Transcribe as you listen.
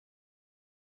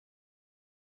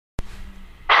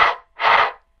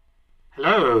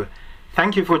Hello,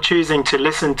 thank you for choosing to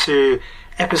listen to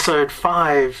episode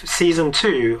 5, season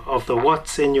 2 of the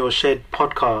What's in Your Shed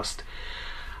podcast.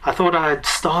 I thought I'd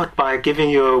start by giving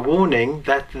you a warning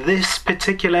that this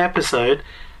particular episode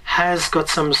has got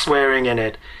some swearing in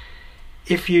it.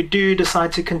 If you do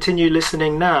decide to continue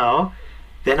listening now,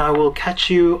 then I will catch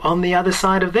you on the other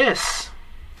side of this.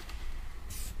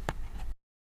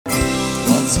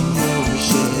 What's in your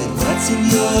shed? What's in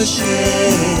your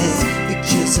shed?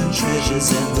 Pictures and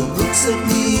treasures and the books that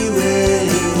we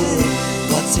read.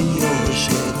 What's in your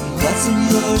shed? What's in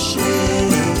your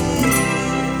shed?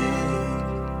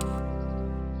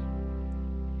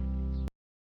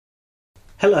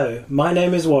 Hello, my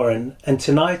name is Warren, and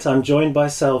tonight I'm joined by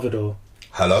Salvador.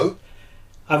 Hello.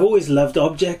 I've always loved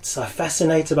objects. I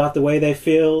fascinate about the way they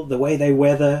feel, the way they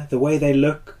weather, the way they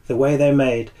look, the way they're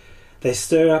made. They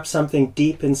stir up something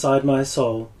deep inside my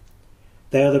soul.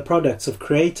 They are the products of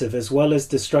creative as well as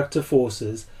destructive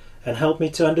forces and help me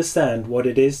to understand what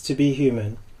it is to be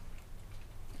human.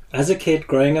 As a kid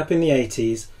growing up in the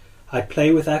 80s, I'd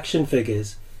play with action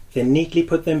figures, then neatly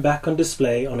put them back on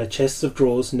display on a chest of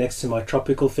drawers next to my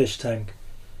tropical fish tank.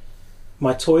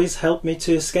 My toys helped me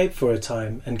to escape for a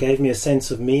time and gave me a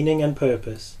sense of meaning and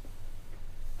purpose.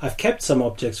 I've kept some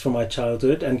objects from my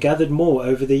childhood and gathered more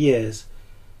over the years.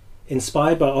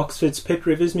 Inspired by Oxford's Pitt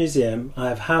Rivers Museum, I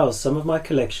have housed some of my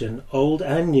collection, old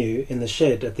and new, in the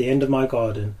shed at the end of my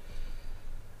garden.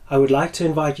 I would like to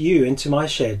invite you into my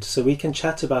shed so we can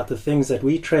chat about the things that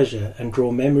we treasure and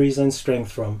draw memories and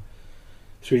strength from.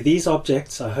 Through these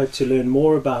objects, I hope to learn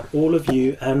more about all of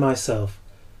you and myself.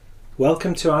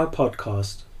 Welcome to our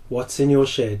podcast, What's in Your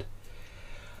Shed?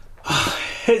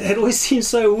 It always seems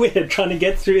so weird trying to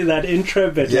get through that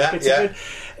intro bit.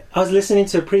 I was listening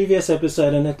to a previous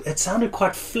episode and it sounded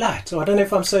quite flat. I don't know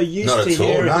if I'm so used to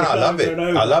hearing it. No, I love it.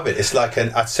 I love it. It's like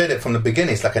I said it from the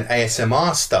beginning, it's like an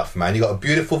ASMR stuff, man. You got a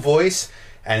beautiful voice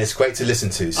and it's great to listen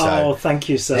to. So thank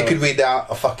you, sir. You could read out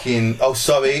a fucking,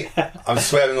 sorry, I'm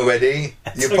swearing already.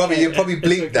 You'll probably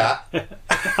bleep that.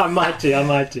 I might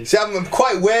do. See, I'm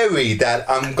quite wary that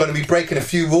I'm going to be breaking a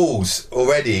few rules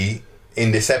already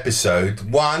in this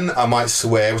episode. One, I might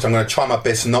swear, which I'm going to try my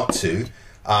best not to.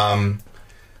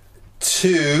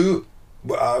 Two,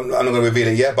 I'm not going to reveal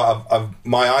it yet, but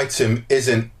my item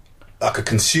isn't like a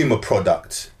consumer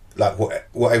product, like what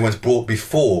everyone's brought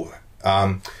before.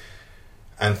 And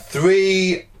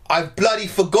three, I've bloody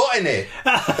forgotten it.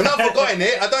 And I've forgotten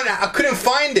it. I couldn't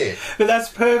find it. But that's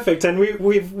perfect, and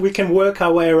we can work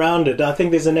our way around it. I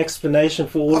think there's an explanation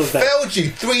for all of that. I failed you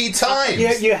 3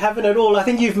 times. You haven't at all. I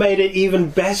think you've made it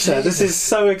even better. Jesus. This is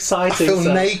so exciting. I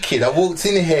feel naked. I walked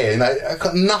in here and I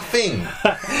got nothing.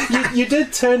 you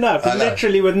did turn up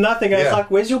literally with nothing. I was like,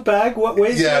 "Where's your bag?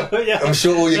 Where's your?" Yeah. I'm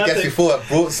sure all your guests before have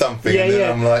brought something. Yeah, and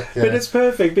then I'm like, But it's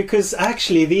perfect because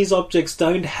actually these objects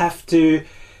don't have to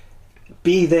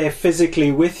be there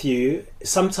physically with you.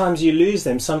 Sometimes you lose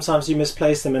them, sometimes you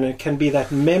misplace them, and it can be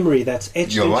that memory that's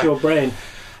etched into your brain.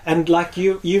 And like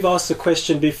you've asked a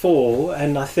question before,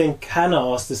 and I think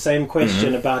Hannah asked the same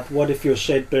question about what if your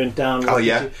shed burnt down.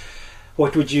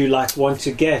 What would you like want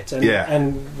to get?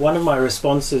 And one of my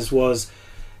responses was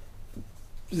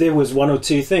there was 1 or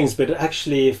 2 things, but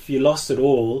actually if you lost it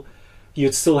all,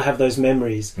 you'd still have those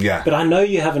memories. Yeah. But I know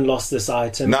you haven't lost this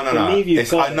item. No.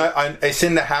 It's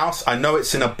in the house. I know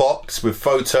it's in a box with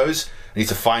photos. I need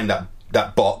to find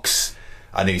that box.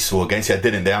 I nearly swore against it. I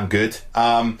didn't there. I'm good.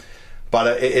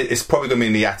 But it's probably going to be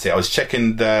in the attic. I was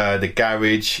checking the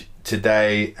garage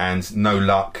today and no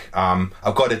luck.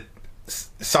 I've got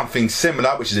something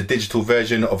similar, which is a digital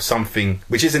version of something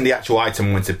which isn't the actual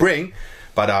item I want to bring,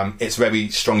 but it's very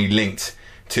strongly linked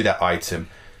to that item.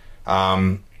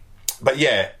 But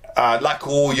yeah, like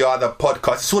all your other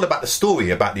podcasts, it's all about the story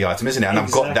about the item, isn't it? And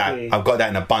exactly. I've got that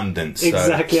in abundance.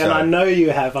 Exactly, and I know you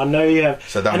have.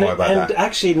 So don't worry about that. And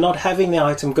actually, not having the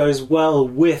item goes well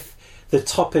with the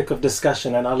topic of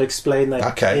discussion, and I'll explain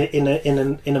that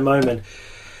in a moment.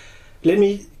 Let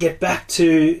me get back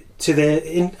to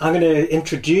I'm going to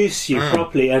introduce you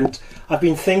properly, and I've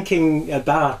been thinking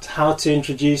about how to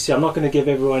introduce you. I'm not going to give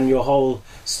everyone your whole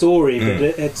story, but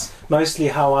it's mostly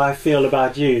how I feel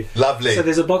about you. Lovely. So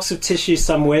there's a box of tissue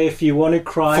somewhere if you want to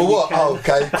cry. For what? Oh,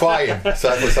 okay, crying. So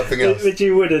that was something else. But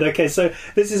you wouldn't. Okay, so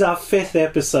this is our 5th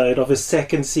episode of a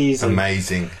 2nd season.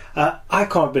 Amazing. I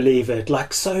can't believe it.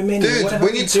 Like so many. Dude,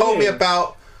 when you told me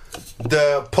about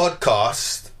the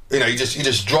podcast, you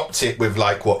just dropped it with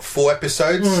 4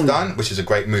 episodes done, which is a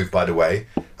great move, by the way.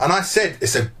 And I said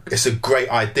it's a great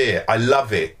idea. I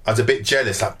love it. I was a bit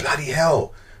jealous, like bloody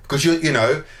hell, because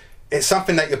it's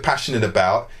something that you're passionate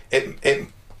about. It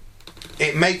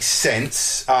makes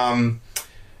sense.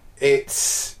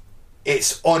 it's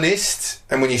honest,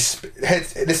 and when you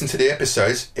listen to the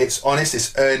episodes, it's honest,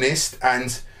 it's earnest,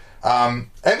 and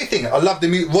everything. I love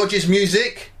the Roger's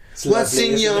music. What's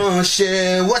in your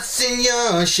share? What's in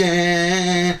your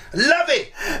share? Love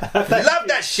it. Love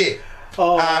that shit.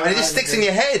 And it just sticks in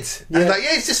your head. Yeah. And like,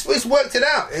 it's worked it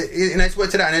out. It's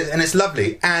worked it out, and it's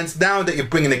lovely. And now that you're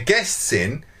bringing the guests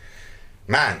in,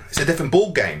 man, it's a different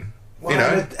ball game. Well, you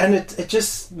know, and it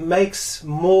just makes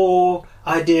more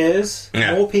ideas,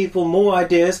 more people, more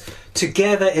ideas.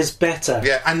 Together is better.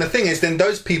 Yeah, and the thing is, then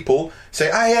those people say,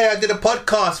 "Oh yeah, I did a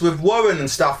podcast with Warren and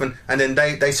stuff," and then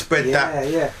they spread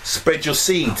spread your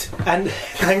seed. And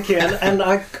thank you. And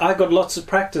I got lots of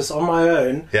practice on my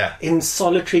own. Yeah. In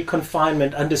solitary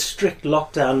confinement under strict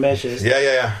lockdown measures.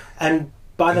 Yeah. And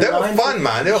by the They were fun,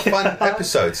 man. They were fun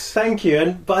episodes. Thank you.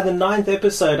 And by the 9th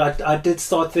episode, I did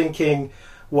start thinking,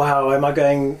 wow, am I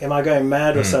going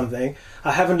mad or something?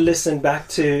 I haven't listened back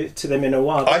to them in a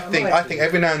while. I think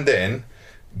every now and then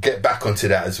get back onto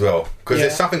that as well, because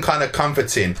there's something kind of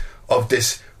comforting of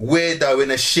this weirdo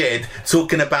in a shed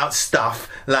talking about stuff,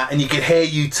 like, and you could hear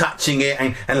you touching it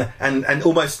and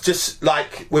almost just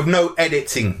like with no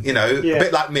editing, you know, a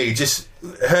bit like me, just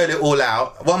heard it all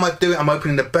out. What am I doing? I'm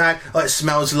opening the bag. Oh, it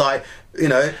smells like, you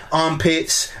know,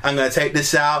 armpits. I'm going to take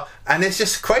this out, and it's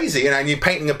just crazy, you know. And you're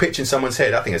painting a picture in someone's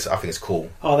head. I think it's cool.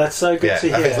 Oh, that's so good to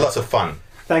hear. I think it's lots of fun.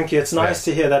 Thank you. It's nice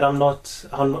to hear that I'm not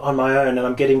on my own, and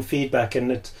I'm getting feedback, and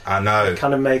it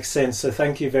kind of makes sense. So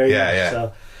thank you very much.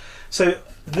 Yeah. So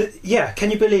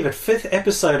can you believe it? 5th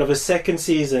episode of a 2nd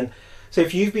season. So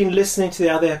if you've been listening to the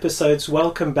other episodes,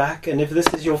 welcome back. And if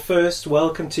this is your first,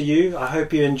 welcome to you. I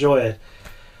hope you enjoy it.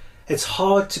 It's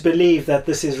hard to believe that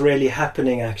this is really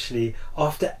happening, actually.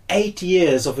 After 8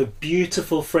 years of a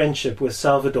beautiful friendship with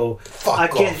Salvador.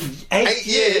 Fuck off. 8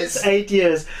 years? 8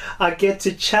 years. I get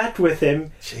to chat with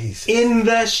him in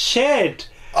the shed.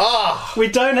 We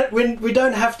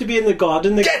don't have to be in the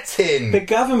garden. Get in. The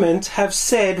government have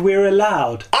said we're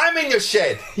allowed. I'm in your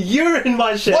shed. You're in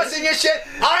my shed. What's in your shed?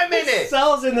 I'm in it.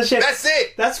 Sal's in the shed. That's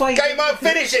it. That's why. Game on.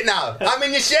 Finish it now. I'm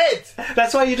in your shed.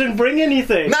 That's why you didn't bring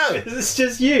anything. No. It's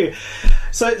just you.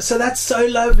 So that's so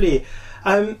lovely.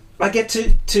 I get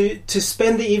to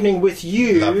spend the evening with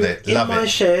you in my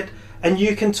shed, and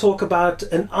you can talk about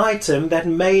an item that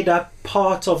made up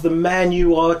part of the man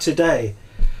you are today.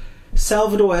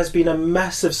 Salvador has been a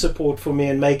massive support for me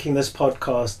in making this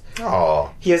podcast.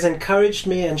 Oh, he has encouraged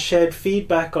me and shared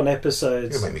feedback on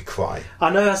episodes. You make me cry. I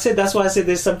know. That's why I said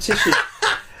there's some tissue.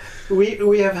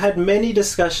 We have had many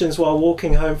discussions while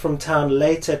walking home from town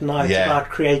late at night about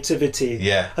creativity.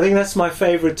 Yeah, I think that's my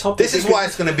favourite topic. This is why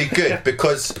it's going to be good,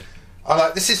 because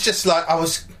this is just like I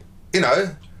was, you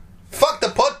know. Fuck the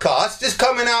podcast, just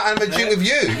coming out and have a drink with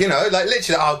you, you know, like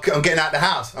literally, I'm getting out the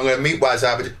house, I'm going to meet Waz.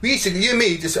 We used to, you and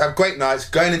me, just have great nights,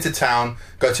 going into town,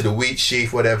 go to the wheat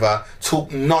sheaf, whatever,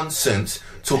 talk nonsense,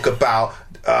 talk about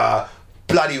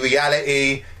bloody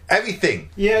reality, everything.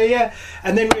 Yeah,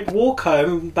 and then we'd walk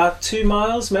home about 2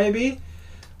 miles maybe.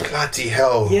 Bloody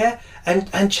hell. Yeah,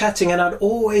 and chatting, and I'd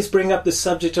always bring up the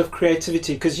subject of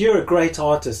creativity, because you're a great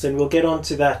artist, and we'll get on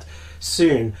to that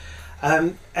soon.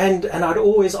 And I'd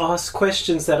always ask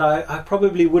questions that I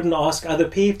probably wouldn't ask other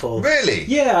people. Really?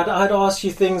 Yeah, I'd ask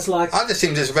you things like... I just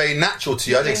seem just very natural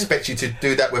to you. I'd expect you to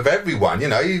do that with everyone. You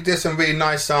know, you do some really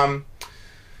nice,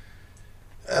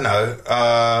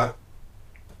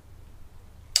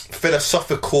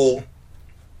 philosophical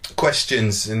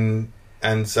questions, and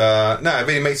it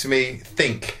really makes me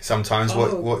think sometimes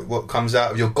what comes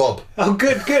out of your gob. Oh,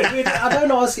 good. I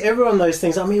don't ask everyone those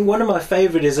things. I mean, one of my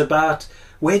favourite is about...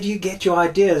 where do you get your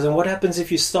ideas, and what happens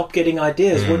if you stop getting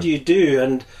ideas? What do you do?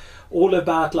 And all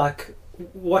about, like,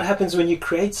 what happens when you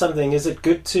create something? Is it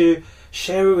good to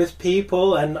share it with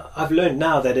people? And I've learned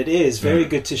now that it is very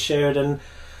good to share it. And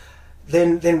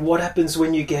then what happens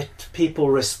when you get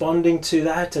people responding to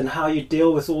that, and how you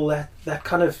deal with all that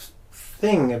kind of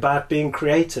thing about being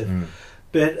creative.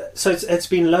 But so it's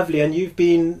been lovely, and you've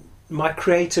been my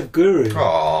creative guru.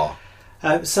 Aww.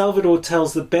 Salvador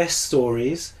tells the best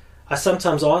stories. I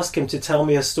sometimes ask him to tell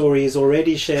me a story he's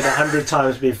already shared 100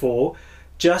 times before,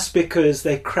 just because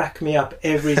they crack me up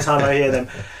every time I hear them.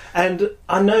 And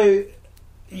I know,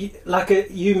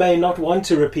 you may not want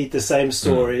to repeat the same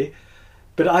story,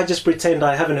 but I just pretend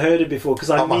I haven't heard it before, because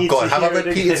I need to hear it. Have I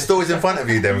repeated stories in front of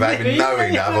you then, without even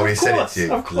knowing that I've already said it to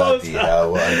you? Of course. Bloody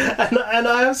hell. And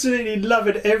I absolutely love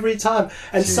it every time.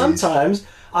 And sometimes...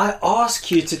 I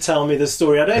ask you to tell me the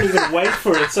story. I don't even wait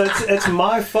for it, so it's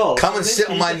my fault. Come and sit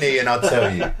on my knee and I'll tell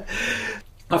you.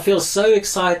 I feel so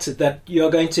excited that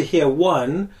you're going to hear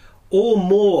one or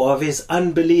more of his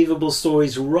unbelievable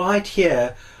stories right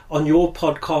here on your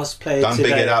podcast player Don't today.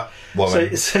 big it up,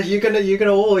 woman. So you're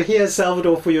gonna all hear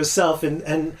Salvador for yourself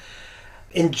and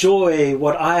enjoy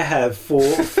what I have for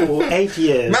 8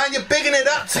 years. Man, you're bigging it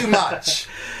up too much.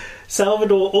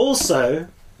 Salvador also,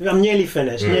 I'm nearly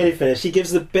finished. He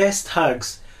gives the best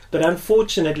hugs, but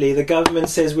unfortunately the government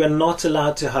says we're not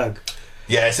allowed to hug.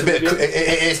 Yeah, it's a bit.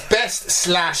 It's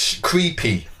best /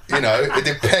 creepy. You know, it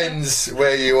depends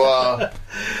where you are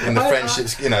in the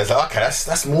friendships. You know, it's like, okay,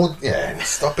 that's more. Yeah,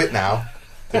 stop it now.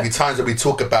 There'll be times that we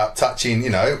talk about touching.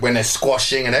 You know, when they're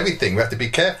squashing and everything. We have to be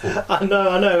careful. I know.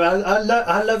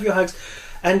 I love your hugs,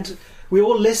 and we're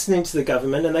all listening to the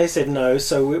government, and they said no,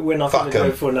 so we're not going to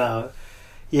go for now.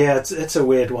 Yeah, it's a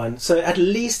weird one. So at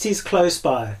least he's close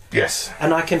by. Yes.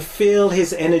 And I can feel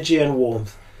his energy and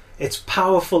warmth. It's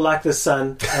powerful like the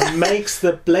sun and makes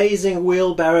the blazing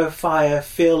wheelbarrow fire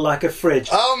feel like a fridge.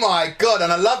 Oh my God,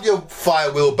 and I love your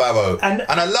fire wheelbarrow. And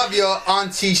I love your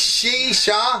auntie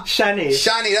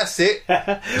Shani, that's it.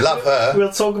 Love her.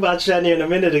 We'll talk about Shani in a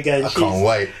minute again. I can't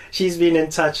wait. She's been in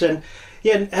touch. And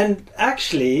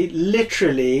actually,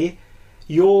 literally,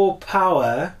 your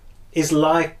power is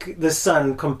like the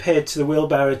sun compared to the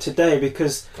wheelbarrow today,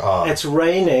 because it's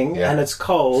raining and it's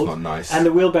cold. It's not nice. And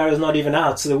the wheelbarrow is not even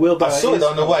out. So the wheelbarrow I saw it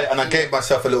on the way, and I gave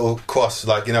myself a little cross,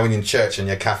 like, you know, when you're in church and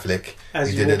you're Catholic,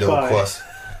 you did a little cross.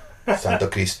 Santo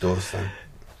Cristo.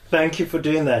 Thank you for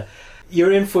doing that.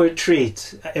 You're in for a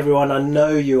treat, everyone. I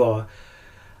know you are.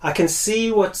 I can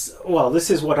see this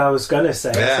is what I was going to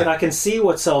say. Yeah. I said I can see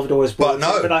what Salvador has brought,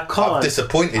 but I can't. I've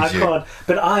disappointed you. I can't.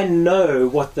 But I know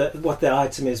what the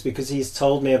item is because he's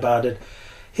told me about it.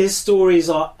 His stories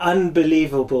are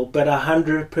unbelievable, but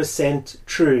 100%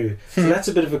 true. So that's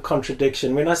a bit of a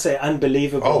contradiction. When I say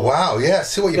unbelievable... Oh, wow, yeah.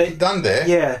 See what you've done there.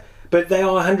 Yeah, but they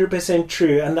are 100%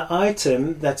 true. And the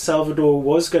item that Salvador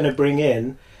was going to bring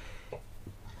in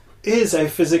is a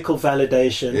physical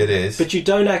validation. It is. But you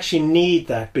don't actually need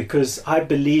that because I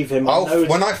believe him.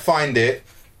 When I find it,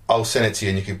 I'll send it to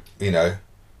you, and you can,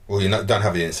 don't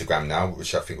have your Instagram now,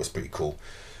 which I think was pretty cool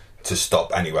to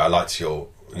stop. Anyway, I liked your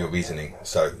reasoning.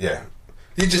 So, yeah.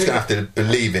 You're just going to have to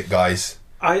believe it, guys.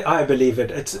 I believe it.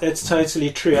 It's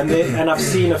totally true. And I've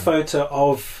seen a photo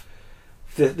of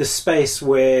the space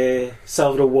where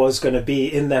Salvador was going to be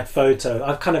in that photo.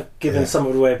 I've kind of given some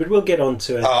of it away, but we'll get on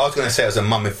to it. Oh, I was going to say it was a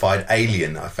mummified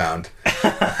alien I found.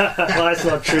 Well, that's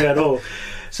not true at all.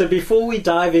 So before we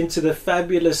dive into the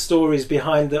fabulous stories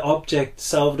behind the object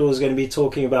Salvador is going to be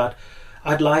talking about,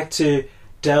 I'd like to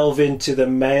delve into the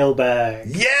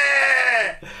mailbag.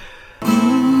 Yeah!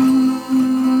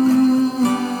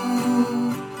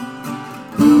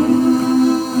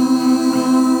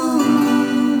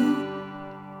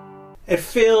 It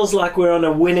feels like we're on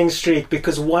a winning streak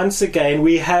because once again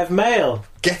we have mail.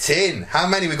 Get in. How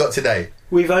many we got today?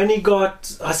 We've only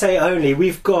got,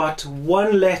 we've got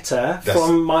one letter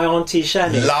from my auntie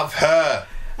Shani. Love her.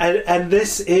 And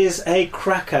this is a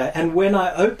cracker. And when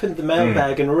I opened the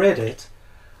mailbag and read it,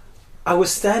 I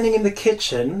was standing in the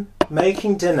kitchen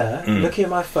making dinner, looking at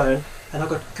my phone, and I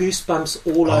got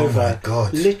goosebumps all over. Oh my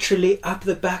God. Literally up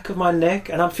the back of my neck,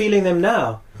 and I'm feeling them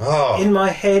now. Oh. In my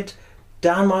head,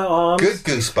 down my arms. Good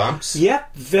goosebumps.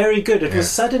 Yep, very good. It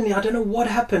was suddenly, I don't know what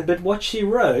happened, but what she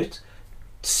wrote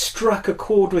struck a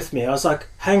chord with me. I was like,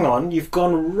 hang on, you've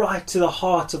gone right to the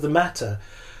heart of the matter.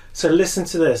 So listen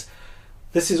to this.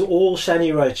 This is all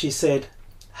Shani wrote. She said,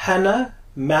 Hannah,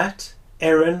 Matt,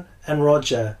 Erin and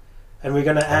Roger. And we're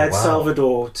going to add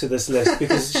Salvador to this list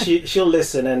because she'll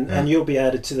listen and you'll be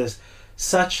added to this.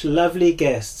 Such lovely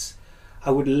guests. I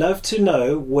would love to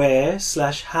know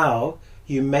where/how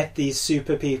you met these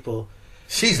super people.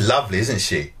 She's lovely, isn't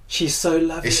she? She's so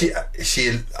lovely. Is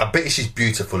she? I bet she's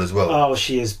beautiful as well. Oh,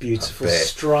 she is beautiful.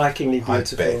 Strikingly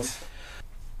beautiful. I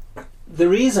bet. The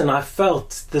reason I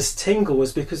felt this tingle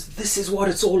was because this is what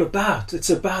it's all about. It's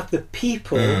about the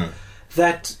people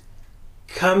that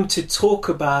come to talk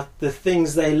about the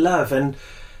things they love, and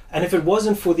if it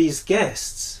wasn't for these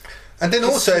guests, and then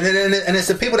also, and it's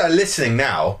the people that are listening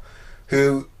now,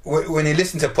 who when you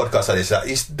listen to a podcast like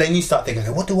this, then you start thinking,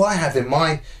 okay, what do I have in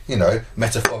my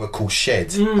metaphorical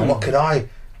shed, and what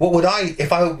would I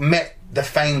if I met the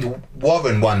famed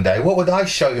Warren one day? What would I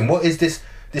show him? What is this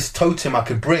totem I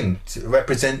could bring to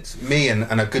represent me and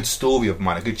a good story of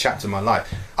mine, a good chapter of my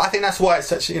life? I think that's why it's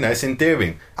such, it's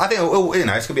endearing. I think, it's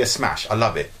going to be a smash. I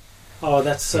love it. Oh,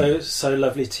 that's so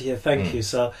lovely to hear. Thank you,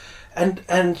 Sal. And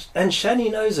Shani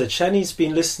knows it. Shani's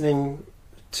been listening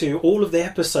to all of the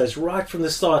episodes right from the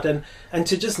start, and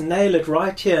to just nail it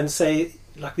right here and say,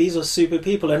 like, these are super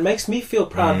people, and makes me feel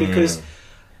proud because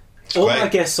all my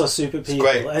guests are super people.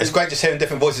 It's great just hearing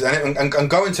different voices and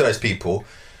going to those people.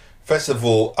 First of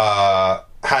all,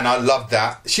 Hannah, loved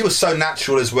that. She was so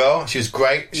natural as well. She was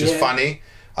great. She was funny.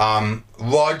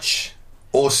 Rog,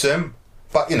 awesome.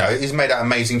 But, you know, he's made that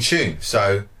amazing tune.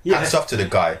 So, hats off to the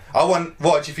guy. I want,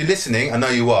 Rog, if you're listening, I know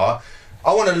you are,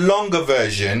 I want a longer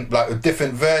version, like with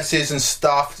different verses and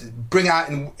stuff. Bring out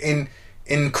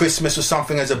in Christmas or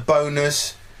something as a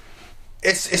bonus.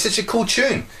 It's such a cool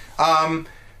tune.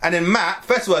 And then Matt,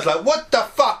 first of all, I was like, what the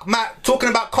fuck, Matt, talking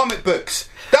about comic books?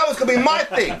 That was gonna be my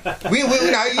thing.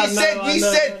 You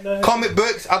said comic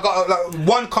books. I got like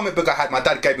one comic book I had. My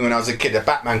dad gave me when I was a kid, a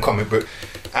Batman comic book,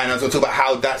 and I was gonna talk about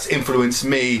how that's influenced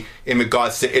me in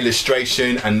regards to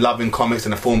illustration and loving comics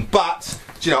and the form. But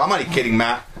you know, I'm only kidding,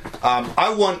 Matt.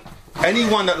 I want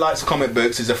anyone that likes comic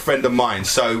books is a friend of mine.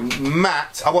 So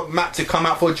Matt, I want Matt to come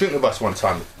out for a drink with us one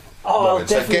time. Oh, Robin.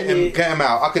 So definitely. get him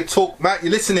out. I could talk, Matt.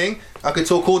 You're listening. I could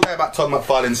talk all day about Todd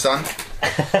McFarlane's son.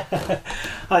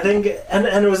 I think, and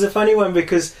it was a funny one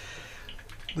because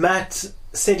Matt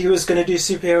said he was going to do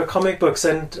superhero comic books,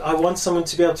 and I want someone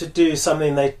to be able to do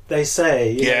something they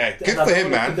say. Yeah, good for him,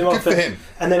 man. Good for him.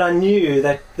 And then I knew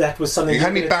that was something. He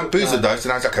had me bamboozled though, so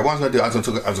I was like, okay, what I was going to do? I was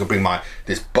going to bring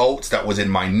this bolt that was in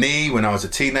my knee when I was a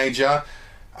teenager,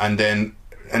 and then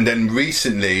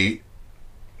recently,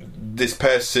 this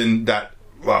person that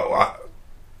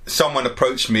someone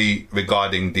approached me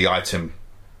regarding the item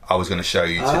I was going to show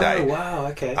you today. Oh wow,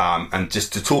 okay. And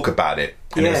just to talk about it,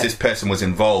 and it was this person was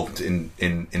involved in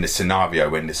the scenario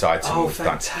when this item was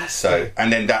done. So,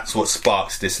 and then that's what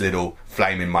sparks this little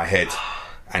flame in my head,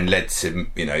 and led to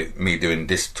me doing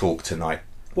this talk tonight.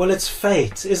 Well, it's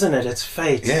fate, isn't it? It's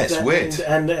fate. Yeah, it's weird.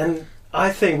 And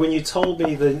I think when you told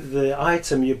me the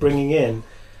item you're bringing in,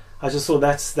 I just thought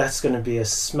that's going to be a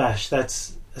smash.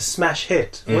 That's a smash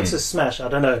hit. What's a smash? I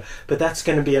don't know, but that's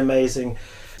going to be amazing.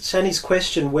 Shani's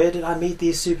question: where did I meet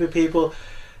these super people?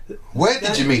 Where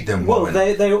did you meet them? Well,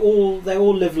 they all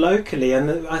live locally, and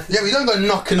we don't go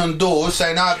knocking on doors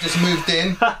saying, "I've just moved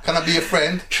in. Can I be your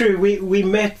friend?" True. We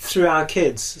met through our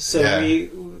kids, so we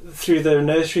through the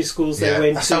nursery schools they went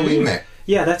to. That's how we met.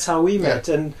 Yeah, that's how we met,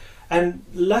 and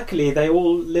luckily they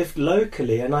all lived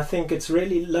locally, and I think it's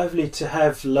really lovely to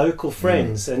have local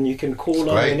friends, and you can call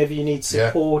on whenever you need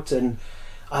support and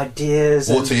ideas.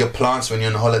 Water your plants when you're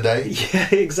on holiday.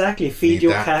 Yeah, exactly. Feed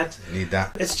your cat. Need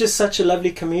that. It's just such a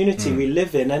lovely community we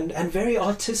live in, and very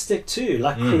artistic too,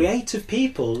 like creative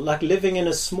people, like living in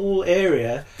a small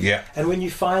area. Yeah. And when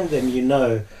you find them,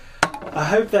 I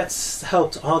hope that's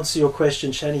helped answer your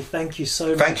question, Shani. Thank you so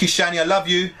much. Thank you, Shani. I love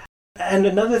you. And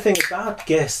another thing about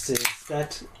guests is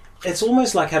that it's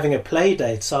almost like having a play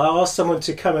date. So I asked someone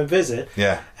to come and visit,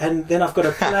 and then I've got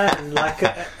a plan, like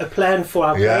a plan for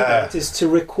our play date is to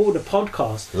record a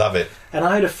podcast. Love it. And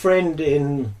I had a friend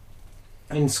in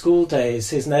school days.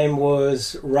 His name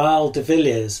was Raul de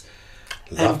Villiers.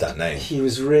 Love that name. He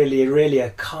was really, really a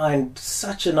kind,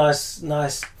 such a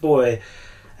nice boy.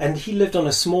 And he lived on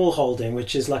a small holding,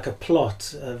 which is like a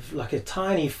plot of like a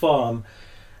tiny farm.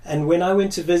 And when I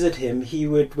went to visit him,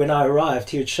 when I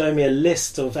arrived, he would show me a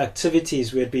list of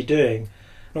activities we'd be doing. And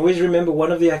I always remember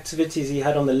one of the activities he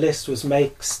had on the list was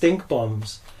make stink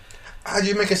bombs. How do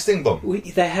you make a stink bomb?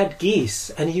 They had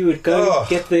geese, and he would go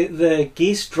get the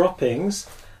geese droppings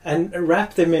and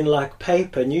wrap them in like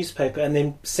newspaper, and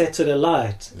then set it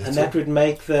alight. And that would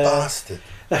make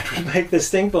the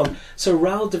stink bomb. So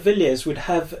Raul de Villiers would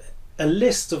have a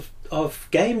list of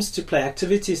games to play,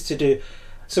 activities to do.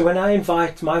 So when I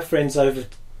invite my friends over,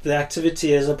 the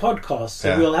activity is a podcast.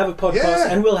 So we'll have a podcast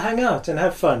and we'll hang out and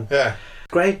have fun. Yeah.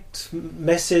 Great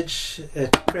message.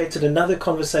 It created another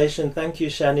conversation. Thank you,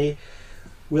 Shani.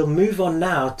 We'll move on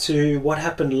now to what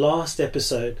happened last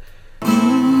episode.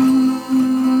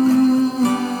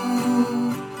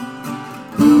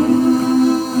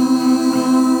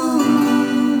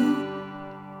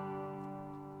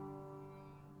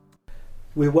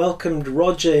 We welcomed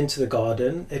Roger into the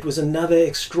garden. It was another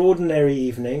extraordinary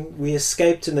evening. We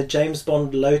escaped in the James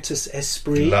Bond Lotus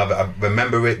Esprit. Love it. I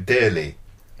remember it dearly.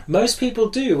 Most people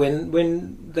do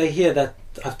when they hear that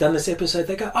I've done this episode.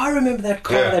 They go, "I remember that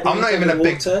car." Yeah. I'm not even a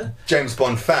big water. James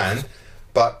Bond fan,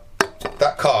 but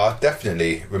that car,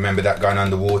 definitely remember that going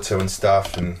underwater and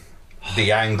stuff, and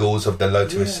the angles of the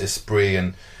Lotus Esprit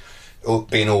and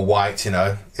being all white,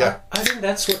 Yeah. I think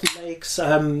that's what makes.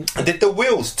 And did the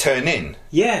wheels turn in?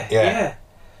 Yeah.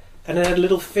 And it had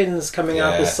little fins coming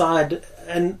out the side,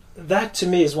 and that to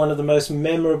me is one of the most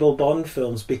memorable Bond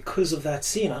films because of that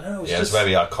scene. I don't know. It's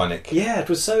very iconic. Yeah, it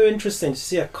was so interesting to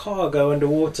see a car go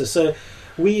underwater. So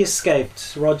we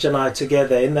escaped, Roger and I,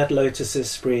 together in that Lotus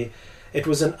Esprit. It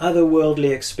was an otherworldly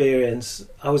experience.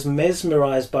 I was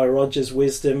mesmerised by Roger's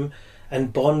wisdom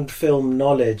and Bond film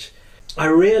knowledge. I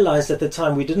realized at the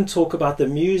time we didn't talk about the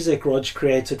music Rog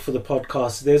created for the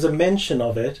podcast. There's a mention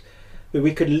of it, but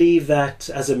we could leave that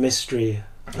as a mystery.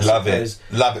 Love it.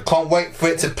 Can't wait for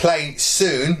it to play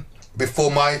soon before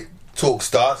my talk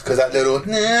starts, because that little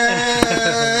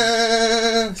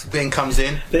thing comes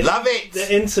in. Love it.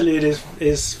 The interlude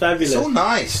is fabulous. It's all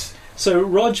nice. So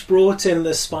Rog brought in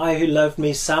the Spy Who Loved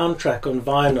Me soundtrack on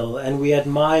vinyl, and we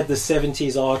admired the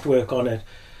 70s artwork on it.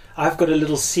 I've got a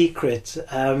little secret.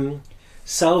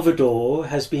 Salvador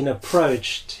has been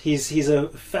approached. He's a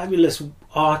fabulous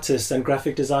artist and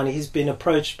graphic designer. He's been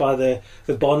approached by the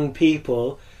Bond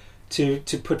people to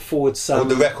put forward some... Or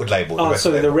the record label.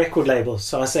 The record label.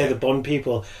 So I say the Bond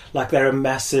people, like they're a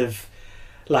massive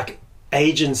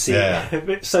agency.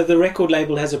 Yeah. So the record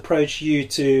label has approached you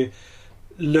to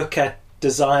look at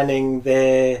designing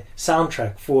their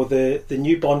soundtrack for the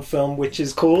new Bond film, which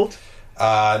is called...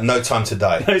 No Time to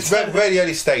Die. It's very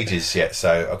early stages yet,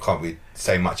 so I can't really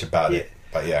say much about it.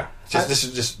 But yeah,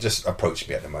 just approach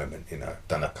me at the moment.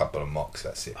 Done a couple of mocks.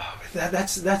 That's it. Oh,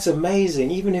 that's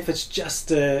amazing. Even if it's just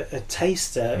a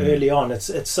taster early on, it's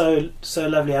so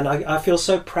lovely, and I feel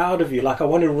so proud of you. Like I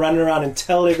want to run around and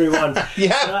tell everyone.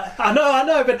 Yeah, I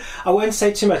know, but I won't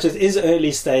say too much. It is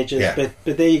early stages, but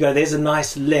there you go. There's a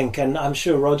nice link, and I'm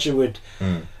sure Roger would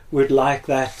like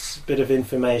that bit of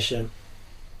information.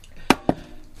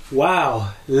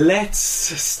 Wow, let's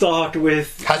start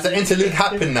with... Has the interlude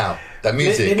happened now? The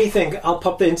music? Let me think. I'll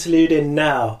pop the interlude in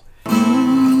now.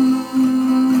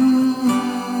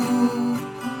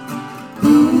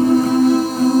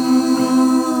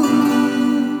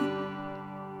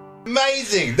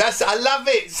 Amazing! I love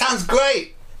it! Sounds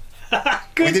great! We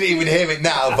didn't even hear it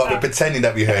now, but we're pretending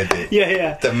that we heard it.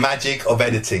 Yeah. The magic of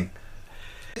editing.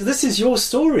 This is your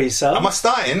story, Sal. Am I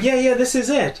starting? Yeah, this is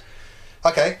it.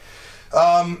 Okay.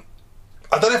 I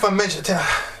don't know if I mentioned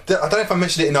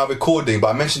it in our recording, but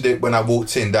I mentioned it when I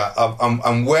walked in that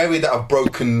I'm wary that I've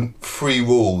broken 3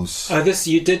 rules. Oh, this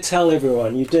you did tell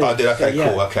everyone. You did. I did. Okay, yeah.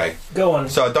 cool. Okay, go on.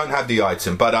 So I don't have the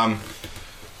item, but and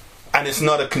it's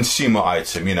not a consumer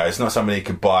item. It's not something you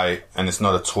could buy, and it's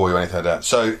not a toy or anything like that.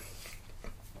 So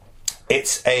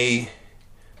it's a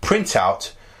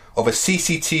printout of a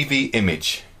CCTV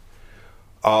image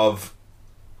of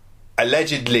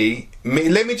allegedly...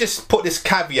 Let me just put this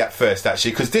caveat first,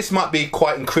 actually, because this might be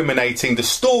quite incriminating. The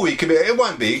story could be... It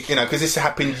won't be, because this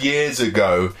happened years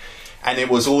ago, and it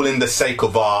was all in the sake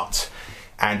of art,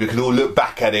 and we can all look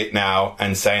back at it now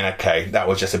and saying, okay, that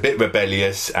was just a bit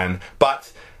rebellious,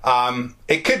 but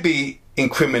it could be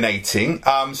incriminating.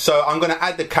 So I'm going to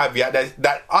add the caveat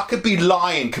that I could be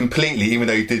lying completely, even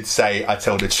though you did say I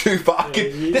tell the truth, but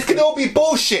this could all be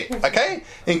bullshit, okay?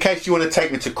 In case you want to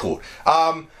take me to court.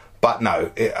 But no,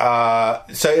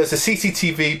 so it was a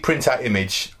CCTV printout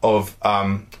image of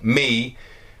me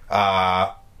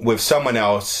with someone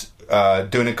else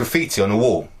doing a graffiti on the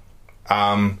wall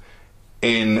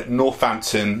in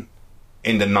Northampton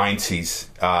in the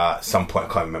 90s, some point,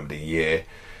 I can't remember the year.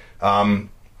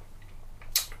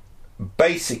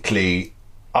 Basically,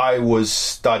 I was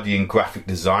studying graphic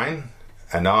design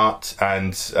and art,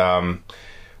 and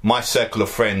my circle of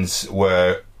friends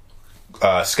were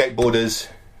skateboarders,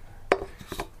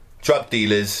 drug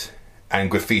dealers,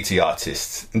 and graffiti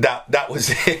artists. That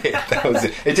was it. That was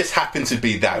it. It just happened to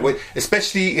be that.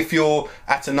 Especially if you're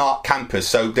at an art campus.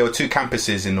 So there were 2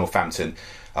 campuses in Northampton.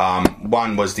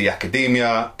 One was the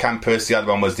academia campus. The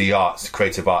other one was the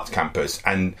creative arts campus.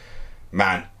 And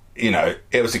man,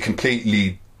 it was a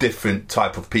completely different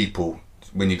type of people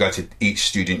when you go to each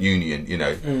student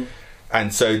union.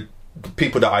 And so the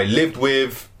people that I lived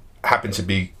with happened to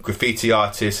be graffiti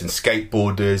artists and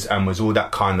skateboarders, and was all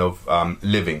that kind of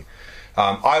living.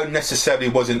 I necessarily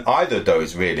wasn't either of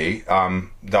those, really,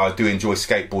 though I do enjoy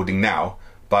skateboarding now.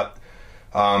 But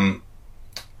in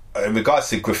regards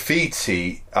to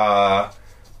graffiti, I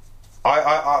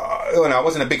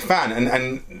wasn't a big fan,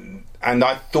 and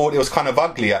I thought it was kind of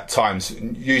ugly at times.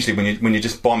 Usually when you're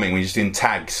just bombing, when you're just in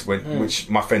tags, which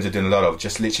my friends are doing a lot of,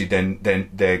 just literally then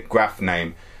their graph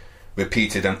name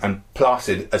repeated and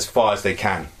plastered as far as they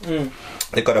can.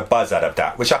 They got a buzz out of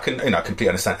that, which I can completely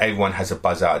understand. Everyone has a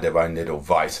buzz out of their own little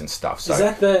vice and stuff. So is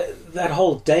that that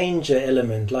whole danger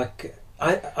element? Like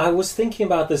I was thinking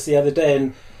about this the other day,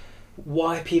 and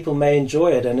why people may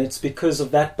enjoy it, and it's because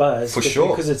of that buzz. For sure.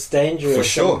 Because it's dangerous. For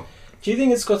sure. And do you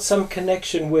think it's got some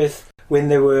connection with when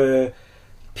there were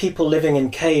people living in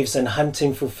caves and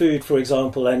hunting for food, for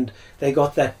example, and they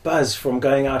got that buzz from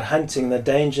going out hunting, the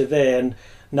danger there, and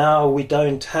now we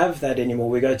don't have that anymore.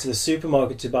 We go to the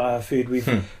supermarket to buy our food.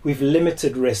 We've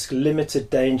limited risk, limited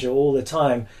danger all the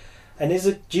time. And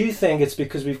do you think it's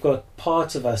because we've got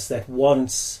part of us that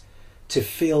wants to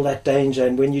feel that danger.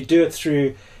 And when you do it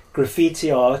through graffiti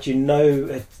art, you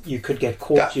know you could get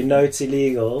caught. You know it's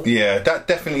illegal. Yeah, that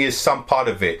definitely is some part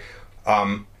of it.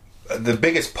 The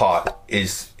biggest part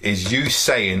is you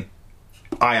saying,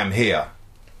 "I am here.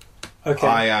 Okay.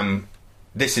 I am.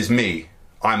 This is me.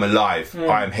 I'm alive.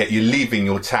 I am here." You're leaving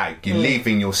your tag. You're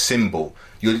leaving your symbol.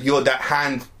 You're that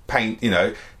hand paint.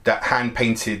 That hand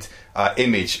painted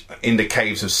image in the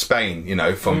caves of Spain.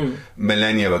 From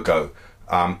millennia ago.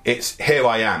 It's here.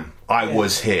 I am. I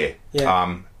was here.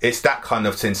 Yeah. It's that kind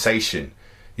of sensation.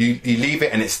 You leave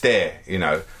it and it's there.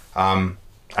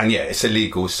 And yeah, it's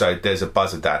illegal, so there's a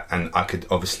buzz of that, and I could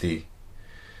obviously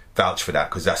vouch for that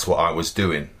because that's what I was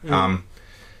doing.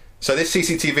 So this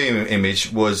CCTV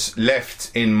image was left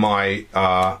in my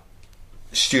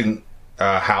student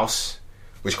house,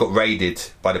 which got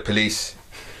raided by the police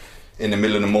in the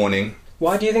middle of the morning.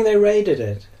 Why do you think they raided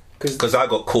it? Because I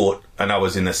got caught and I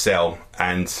was in a cell,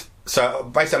 and so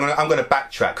basically I'm going to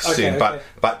backtrack soon. Okay.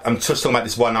 But I'm just talking about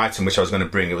this one item which I was going to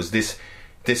bring. It was this.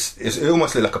 It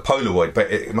almost looked like a Polaroid,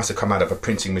 but it must have come out of a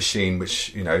printing machine,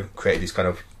 which created these kind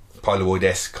of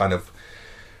Polaroid-esque kind of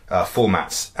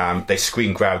formats. They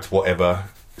screen grabbed whatever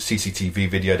CCTV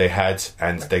video they had,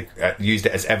 and they used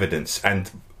it as evidence,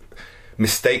 and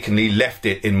mistakenly left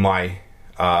it in my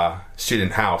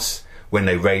student house when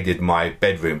they raided my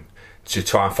bedroom to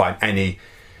try and find any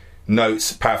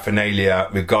notes, paraphernalia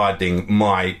regarding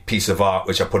my piece of art,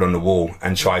 which I put on the wall,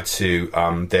 and tried to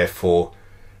therefore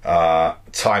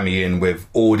tie me in with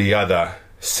all the other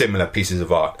similar pieces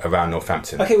of art around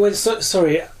Northampton. Okay, well,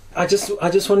 sorry, I just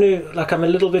want to, I'm a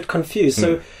little bit confused.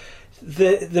 So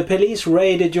the police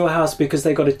raided your house because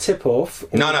they got a tip off?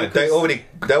 No, they already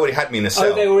had me in the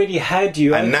cell. Oh, they already had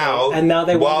you, and now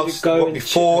they wanted to go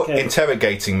before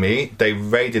interrogating me, they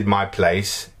raided my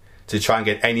place to try and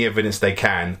get any evidence they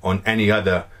can on any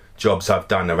other jobs I've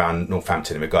done around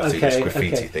Northampton in regards to this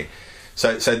graffiti thing.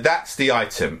 So that's the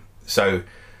item. So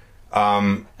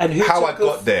and how I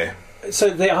got there. So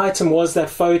the item was that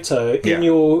photo in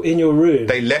your room.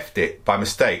 They left it by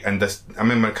mistake, and I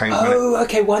remember it came.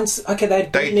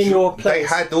 They'd been in your place. They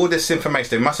had all this information.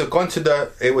 They must have gone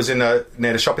to it was near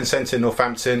the shopping centre in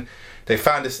Northampton. They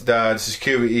found the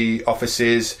security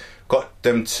offices, got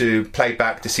them to play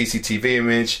back the CCTV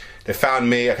image. They found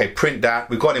me. Okay, print that.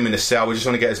 We got him in the cell. We just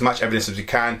want to get as much evidence as we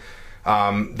can.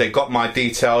 They got my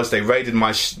details. They raided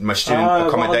my student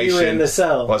accommodation while you were in the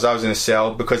cell. Whilst I was in the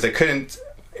cell, because they couldn't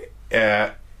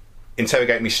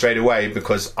interrogate me straight away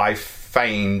because I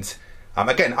feigned.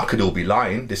 Again, I could all be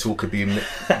lying. This all could be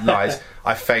lies.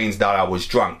 I feigned that I was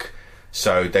drunk,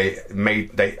 so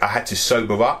I had to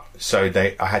sober up. So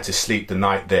I had to sleep the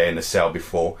night there in the cell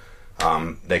before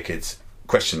they could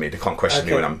question me. They can't question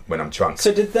me when I'm drunk.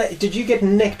 So did you get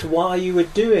nicked while you were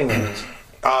doing it?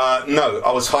 No,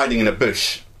 I was hiding in a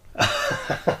bush.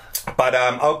 But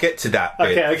I'll get to that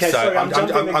bit. Okay. So sorry,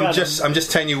 I'm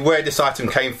just telling you where this item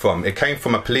came from. It came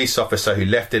from a police officer who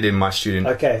left it in my student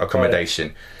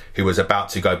accommodation, who was about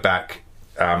to go back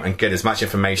and get as much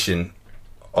information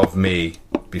of me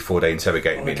before they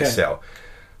interrogated me in the cell.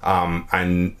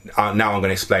 And now I'm going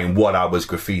to explain what I was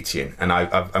graffitiing. And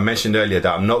I mentioned earlier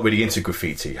that I'm not really into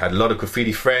graffiti. I had a lot of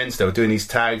graffiti friends. They were doing these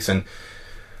tags, and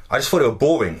I just thought they were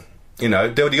boring. There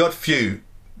were the odd few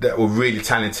that were really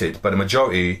talented, but the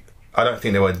majority, I don't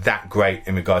think they were that great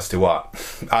in regards to art.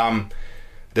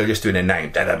 They were just doing their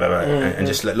name, and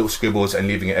just little scribbles and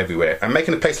leaving it everywhere and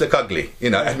making the place look ugly,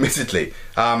 admittedly.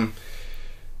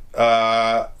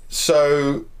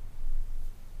 So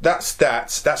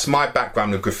that's my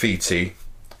background with graffiti.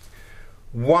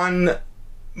 One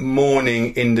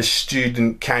morning in the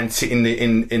student canteen,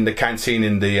 in the canteen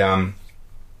in the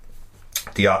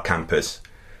art campus,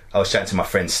 I was chatting to my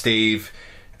friend Steve,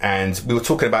 and we were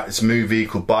talking about this movie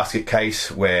called Basket Case,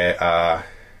 where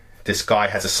this guy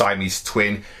has a Siamese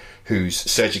twin who's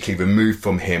surgically removed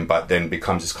from him, but then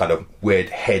becomes this kind of weird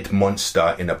head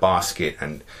monster in a basket,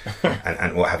 and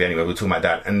what have you. Anyway, we were talking about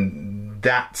that, and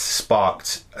that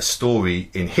sparked a story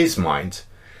in his mind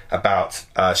about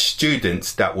a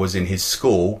student that was in his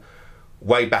school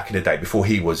way back in the day, before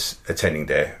he was attending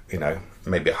there,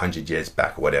 maybe 100 years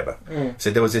back or whatever.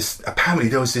 So apparently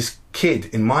there was this kid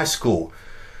in my school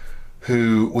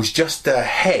who was just a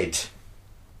head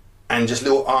and just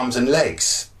little arms and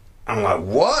legs. I'm like,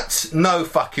 what? No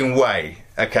fucking way.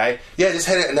 Okay, yeah, just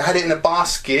had it in a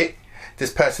basket.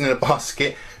 This person in a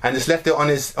basket, and just left it on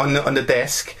the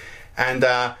desk, and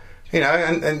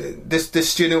and this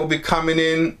student will be coming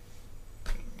in,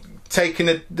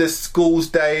 taking the school's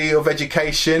day of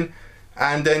education,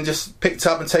 and then just picked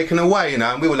up and taken away,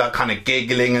 and we were like kind of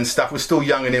giggling and stuff. We're still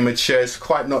young and immature. It's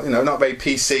quite not, not very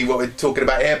PC what we're talking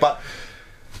about here, but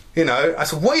I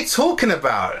said, what are you talking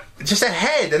about? Just a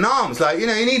head and arms, like, you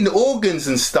need organs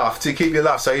and stuff to keep you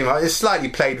alive. So, it slightly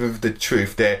played with the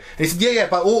truth there. And he said, yeah,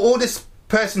 but all this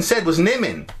person said was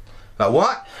Nimin. Like,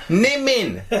 what?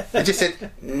 Nimin. They just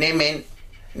said, Nimin.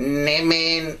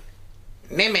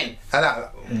 And I,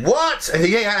 what?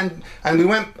 And and we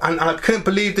went, and I couldn't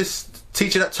believe this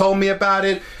teacher that told me about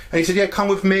it. And he said, yeah, come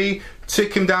with me.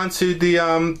 Took him down to the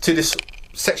to this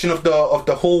section of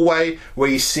the hallway where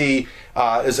you see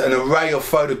there's an array of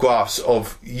photographs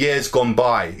of years gone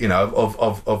by,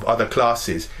 of other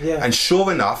classes. Yeah. And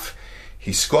sure enough,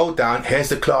 he scrolled down. Here's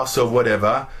the class of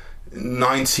whatever,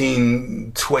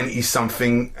 1920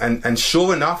 something, and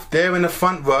sure enough, there in the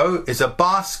front row is a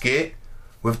basket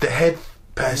with the head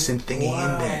person thingy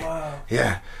in there. Wow.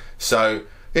 Yeah. So,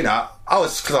 I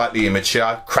was slightly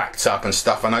immature, cracked up and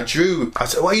stuff, and I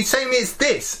said, well, you telling me it's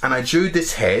this? And I drew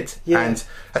this head, and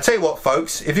I tell you what,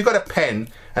 folks, if you've got a pen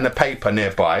and a paper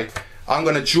nearby, I'm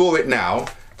going to draw it now,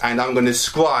 and I'm going to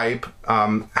describe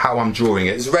how I'm drawing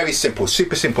it. It's very simple,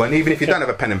 super simple, and even if you don't have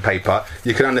a pen and paper,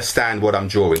 you can understand what I'm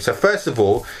drawing. So first of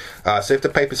all, so if the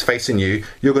paper's facing you,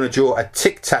 you're going to draw a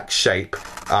tic-tac shape,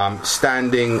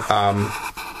 standing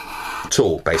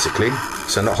tall, basically,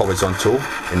 so not horizontal,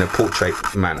 in a portrait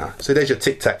manner. So there's your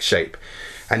tic-tac shape,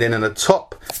 and then on the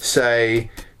top,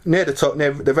 say near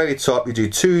the very top, you do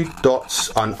 2 dots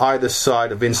on either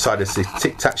side of inside of the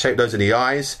tic-tac shape. Those are the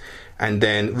eyes, and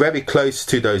then very close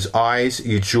to those eyes,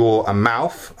 you draw a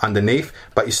mouth underneath,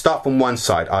 but you start from one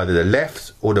side, either the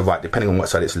left or the right, depending on what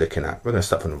side it's looking at. We're going to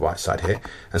start from the right side here,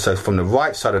 and so from the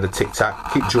right side of the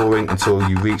tic-tac, keep drawing until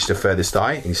you reach the furthest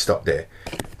eye, and you stop there.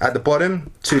 At the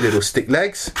bottom, 2 little stick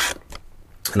legs,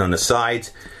 and on the side,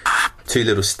 2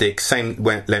 little sticks, same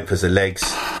length as the legs,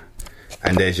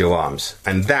 and there's your arms.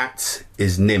 And that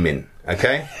is Nimin,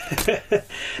 okay?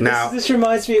 Now, this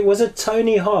reminds me, was it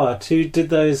Tony Hart who did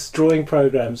those drawing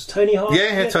programs? Tony Hart?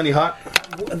 Yeah, Tony Hart.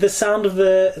 The sound of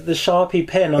the Sharpie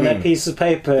pen on that piece of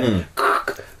paper.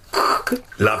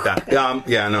 Love that.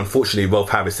 Yeah, and unfortunately,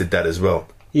 Rolf Harris did that as well.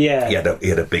 Yeah. He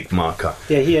had a big marker.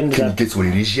 Yeah, he ended up Guess what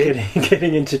it is, yeah?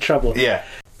 getting into trouble. Yeah.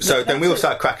 So then we all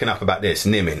started cracking up about this,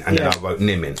 Nimin, and then I wrote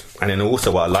Nimin. And then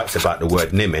also what I liked about the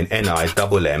word Nimin,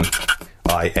 Nimin,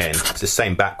 it's the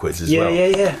same backwards as well.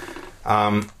 Yeah.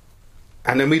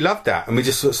 And then we loved that, and we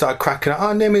just sort of started cracking up.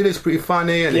 Oh, Nimin looks pretty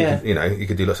funny, and you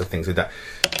could do lots of things with that.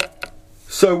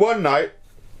 So one night,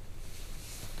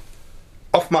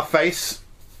 off my face,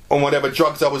 on whatever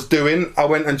drugs I was doing, I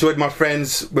went and joined my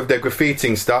friends with their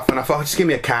graffitiing stuff, and I thought, just give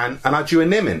me a can, and I drew a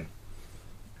Nimin.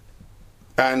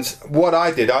 And what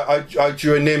I did, I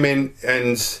drew a Nimin,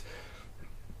 and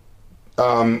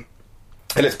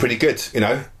it looks pretty good,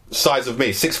 size of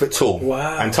me, 6 foot tall.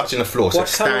 Wow. And touching the floor, so what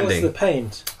colour standing. was the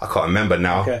paint? I can't remember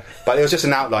now. Okay. But it was just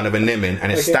an outline of a Nimin, and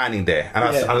it's standing there. And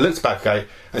I looked back, and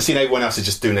seen everyone else is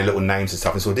just doing their little names and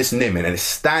stuff, and saw this Nimin, and it's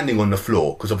standing on the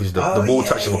floor, because obviously the wall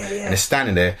touches the wall, and it's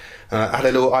standing there. And I had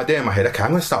a little idea in my head, okay,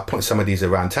 I'm going to start putting some of these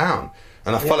around town.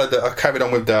 And I carried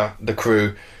on with the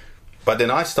crew, but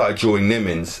then I started drawing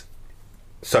Nimins,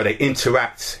 so they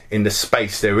interact in the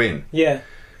space they're in. Yeah.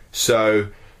 So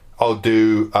I'll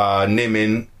do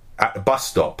Nimin at the bus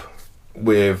stop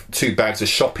with 2 bags of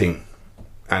shopping,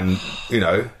 and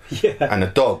and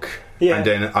a dog. Yeah. And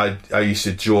then I used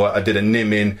to draw. I did a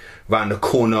Nimin round the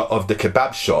corner of the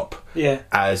kebab shop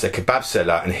as a kebab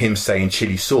seller, and him saying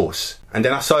chili sauce. And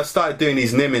then I started doing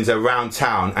these Nimins around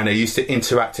town, and they used to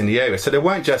interact in the area. So they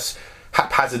weren't just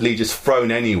haphazardly just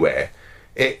thrown anywhere.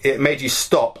 It made you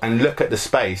stop and look at the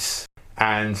space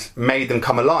and made them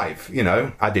come alive.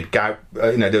 I did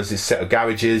there was this set of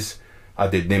garages. I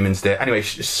did Nimins there. Anyway,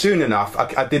 soon enough,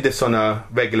 I did this on a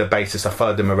regular basis. I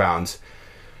followed them around,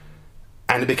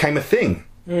 and it became a thing.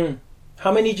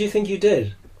 How many do you think you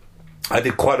did? I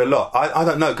did quite a lot. I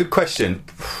don't know. Good question.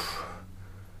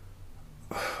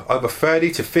 Over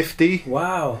 30 to 50.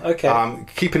 Wow. Okay.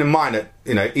 Keeping in mind that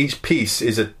each piece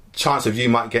is a chance of you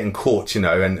might getting caught.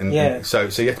 And so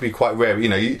you have to be quite rare.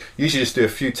 You usually just do a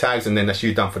few tags, and then that's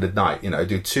you done for the night.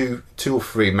 Do two or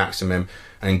 3 maximum,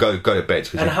 and go to bed.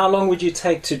 And how long would you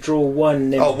take to draw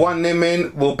one Nimin? Oh, one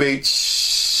Nimin will be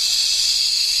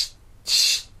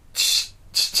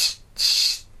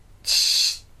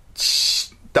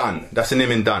done. That's a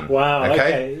Nimin done. Wow.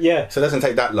 Okay. Yeah. So it doesn't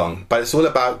take that long, but it's all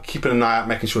about keeping an eye out,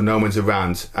 making sure no one's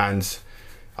around. And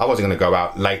I wasn't going to go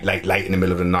out late in the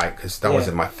middle of the night, because that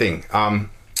wasn't my thing.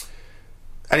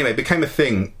 Anyway, it became a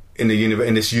thing in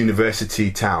this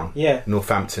university town,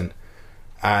 Northampton,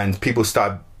 and people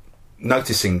started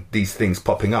noticing these things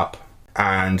popping up.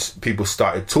 and people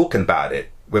started talking about it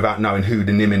without knowing who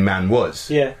the Nimin man was.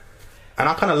 Yeah. And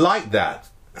I kind of liked that.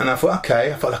 And I thought,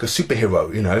 okay, I felt like a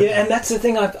superhero, you know. Yeah, and that's the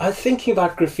thing. I'm thinking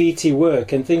about graffiti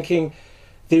work and thinking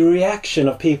the reaction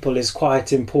of people is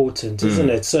quite important, isn't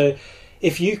it? So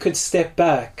if you could step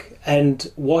back and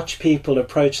watch people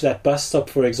approach that bus stop,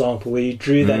 for example, where you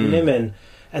drew that Nimin,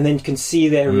 and then you can see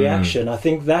their reaction, I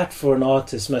think that for an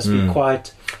artist must be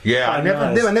quite... Yeah,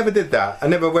 quite I never did that. I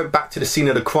never went back to the scene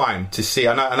of the crime to see.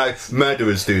 I know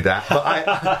murderers do that, but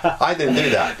I didn't do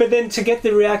that. But then to get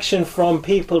the reaction from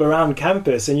people around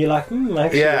campus, and you're like,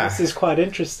 actually, this is quite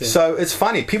interesting. So it's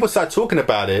funny. People start talking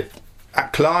about it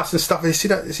at class and stuff. They see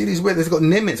these weird. They've got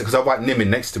Nimins because I write Nimin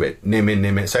next to it.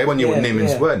 Nimin. So everyone knew what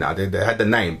Nimins were now. They had the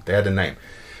name.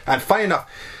 And funny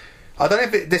enough, I don't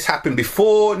know if this happened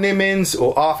before Nimins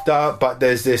or after, but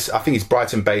there's this. I think he's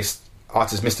Brighton-based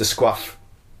artist, Mr. Scruff.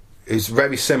 Is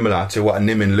very similar to what a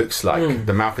Nimin looks like.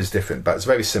 The mouth is different, but it's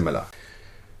very similar.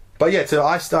 But yeah, so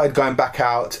I started going back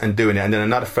out and doing it, and then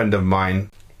another friend of mine,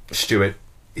 Stuart,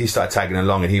 he started tagging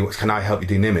along, and he was, "Can I help you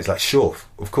do Nimins?" Like, sure,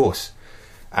 of course.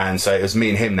 And so it was me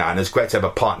and him now, and it was great to have a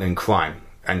partner in crime.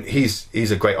 And he's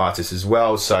a great artist as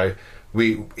well, so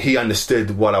he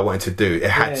understood what I wanted to do.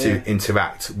 It had to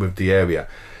interact with the area.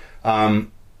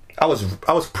 I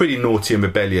was pretty naughty and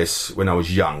rebellious when I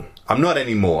was young. I'm not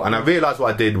anymore, and I realised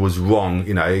what I did was wrong.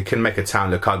 You know, it can make a town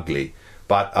look ugly,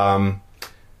 but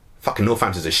fucking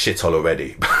Northampton's a shithole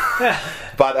already.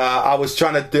 But I was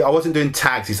trying to do. I wasn't doing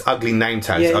tags, these ugly name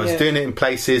tags. I was doing it in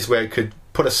places where it could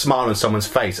put a smile on someone's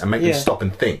face and make them stop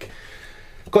and think.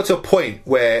 Got to a point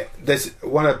where there's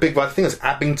one of the big roads. I think it's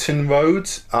Abington Road,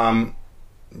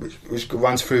 which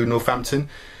runs through Northampton.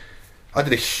 I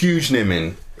did a huge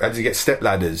Nimin. I had to get step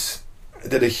ladders.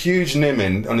 Did a huge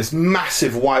Nimin on this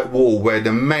massive white wall where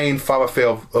the main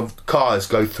thoroughfare of cars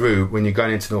go through when you're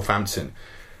going into Northampton.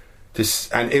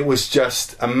 And it was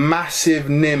just a massive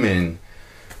Nimin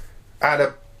at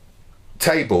a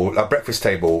table, a breakfast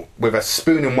table, with a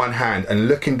spoon in one hand and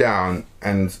looking down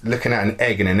and looking at an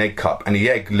egg in an egg cup, and the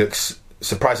egg looks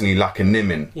surprisingly like a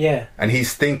Nimin. Yeah. And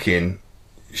he's thinking,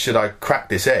 should I crack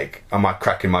this egg? Am I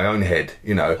cracking my own head?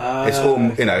 You know, it's all,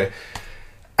 you know.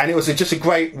 And it was just a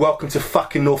great welcome to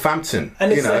fucking Northampton.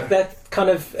 And it's like that kind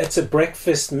of, it's a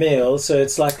breakfast meal, so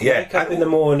it's like wake up in the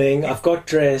morning, I've got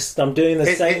dressed, I'm doing the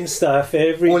same stuff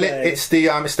every day. It's the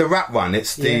rat run,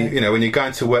 it's the, you know, when you're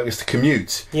going to work, it's the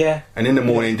commute. Yeah. And in the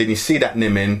morning, then you see that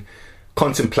Nimin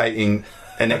contemplating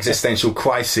an existential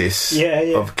crisis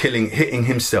of hitting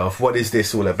himself. What is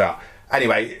this all about?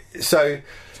 Anyway, so,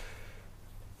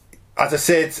 as I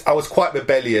said, I was quite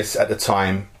rebellious at the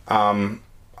time.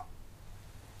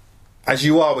 As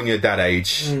you are when you're that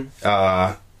age,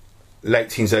 late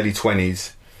teens, early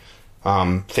 20s,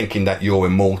 thinking that you're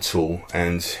immortal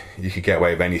and you could get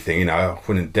away with anything. You know, I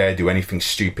wouldn't dare do anything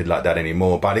stupid like that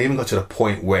anymore. But I even got to the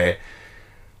point where,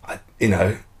 I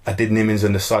did Nimins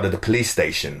on the side of the police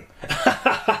station.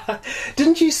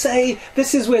 Didn't you say,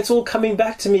 this is where it's all coming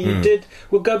back to me, you did,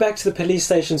 we'll go back to the police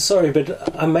station, sorry,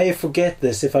 but I may forget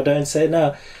this if I don't say it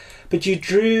now. But you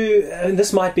drew, and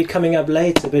this might be coming up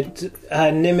later, but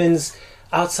Nimins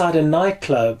outside a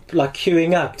nightclub, like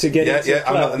queuing up to get into the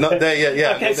club. I'm not there yet.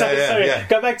 Yeah. Okay, sorry.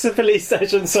 Go back to the police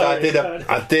station. Sorry. So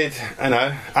I did.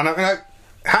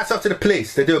 Hats off to the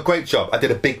police. They do a great job. I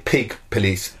did a big pig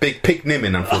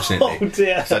Nimin, unfortunately. Oh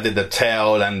dear. So I did the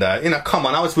tail, and come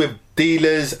on, I was with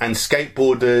dealers and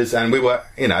skateboarders, and we were,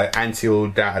 anti all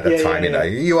that at the time.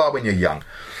 You are when you're young.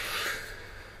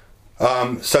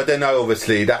 So then,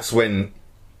 obviously, that's when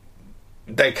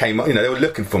they came. They were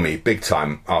looking for me big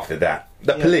time after that.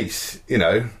 The police,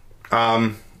 and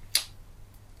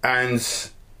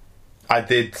I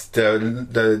did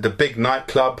the big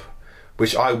nightclub,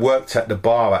 which I worked at the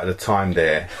bar at the time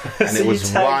there, and So it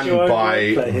was run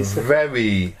by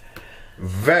very,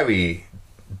 very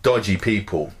dodgy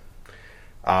people.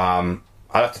 I'll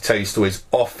have to tell you stories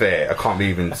off air. I can't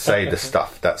even say the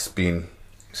stuff that's been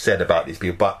said about these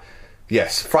people, but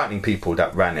yes, frightening people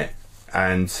that ran it.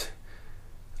 And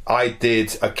I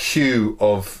did a queue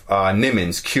of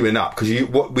Nimins queuing up, because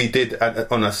what we did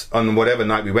on whatever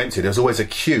night we went to, there was always a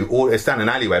queue. It's down an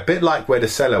alleyway, a bit like where the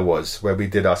Cellar was, where we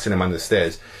did our cinema under the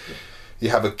stairs. You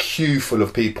have a queue full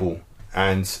of people,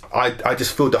 and I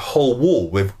just filled the whole wall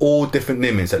with all different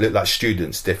Nimins that looked like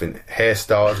students, different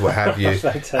hairstyles, what have you.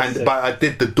 But I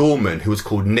did the doorman, who was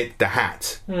called Nick the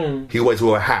Hat. He always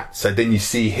wore a hat, so then you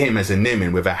see him as a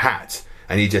Nimin with a hat,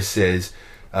 and he just says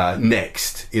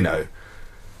next,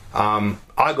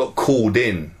 I got called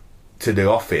in to the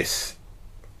office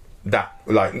that,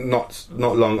 like, not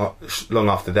long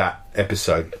after that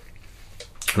episode,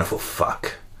 and I thought,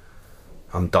 fuck,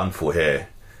 I'm done for here.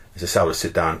 He said, Sal,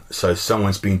 sit down. So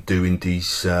someone's been doing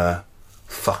these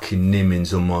fucking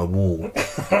nimmins on my wall.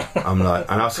 I'm like,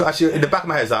 and I was actually, in the back of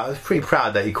my head, I was pretty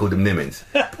proud that he called them nimmins.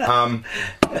 And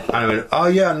I went, oh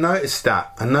yeah, I noticed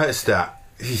that. And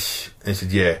he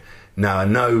said, yeah, now I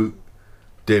know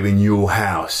they're in your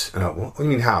house. And I, what do you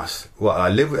mean house? What, I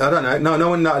live with, I don't know. No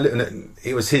one,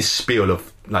 it was his spiel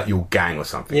of like your gang or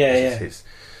something. Yeah, yeah. His.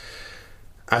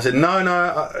 I said,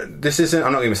 no, this isn't,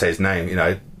 I'm not going to say his name, you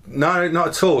know. No, not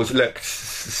at all. Look,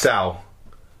 Sal,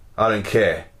 I don't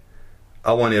care.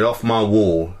 I want it off my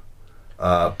wall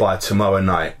by tomorrow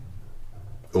night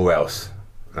or else.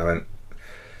 I went,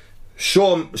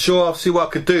 sure, I'll see what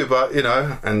I could do, but, you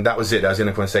know, and that was it. That was the end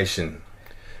of the conversation.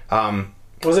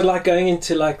 Was it like going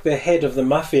into like the head of the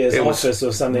mafia's office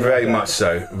or something very like that? much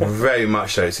so. Very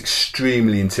much so. It's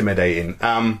extremely intimidating.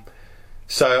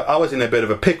 So I was in a bit of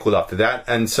a pickle after that,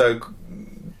 and so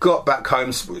got back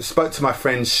home, spoke to my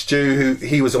friend Stu,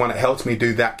 he was the one that helped me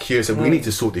do that cue. Said, we need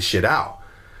to sort this shit out.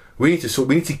 We need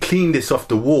to clean this off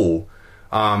the wall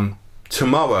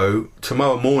tomorrow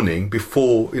morning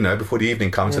before the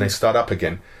evening comes and they start up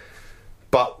again.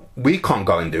 But we can't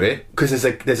go and do it because there's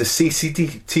a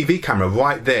CCTV camera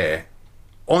right there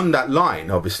on that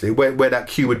line, obviously, where that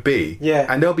cue would be. Yeah.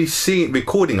 And they'll be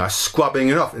recording us scrubbing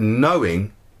it off and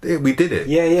knowing we did it.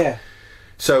 Yeah, yeah.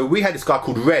 So we had this guy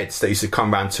called Reds that used to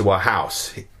come round to our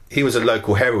house. He was a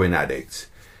local heroin addict.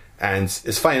 And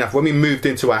it's funny enough, when we moved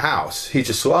into our house, he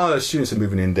just saw, the students are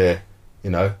moving in there, you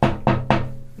know.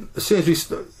 As soon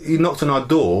as he knocked on our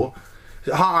door, he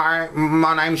said, hi,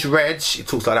 my name's Reds. He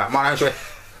talks like that. My name's Reds.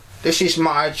 This is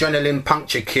my adrenaline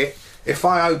puncture kit. If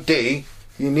I OD,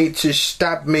 you need to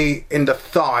stab me in the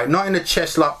thigh, not in the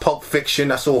chest like Pulp Fiction,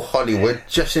 that's all Hollywood,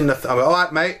 just in the thigh. All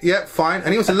right, mate, yeah, fine.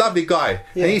 And he was a lovely guy.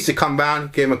 Yeah. And he used to come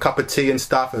round, give him a cup of tea and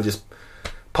stuff, and just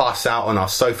pass out on our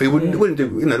sofa. He wouldn't do,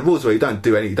 you know, the rules were you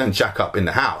don't jack up in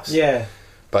the house. Yeah.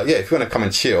 But yeah, if you want to come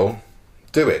and chill,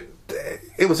 do it.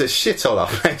 It was a shithole, our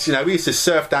place. You know, we used to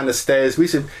surf down the stairs. We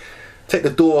used to take the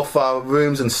door off our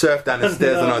rooms and surf down the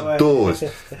stairs on our doors.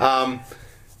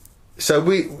 So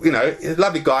we, you know,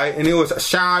 lovely guy, and he always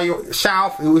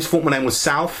South. He always thought my name was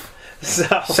South.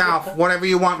 South, whatever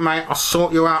you want, mate. I'll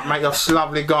sort you out, mate. You're a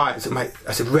lovely guy. I said, mate,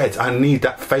 Red, I need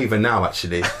that favour now,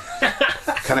 actually.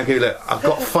 Can I give you? Look, I've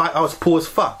got five. I was poor as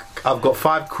fuck. I've got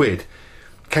 £5.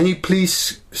 Can you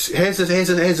please? Here's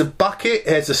a bucket.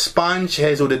 Here's a sponge.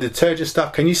 Here's all the detergent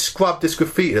stuff. Can you scrub this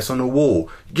graffiti that's on the wall?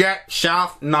 Yeah,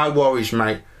 South. No worries,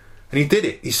 mate. And he did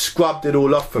it. He scrubbed it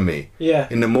all off for me. Yeah.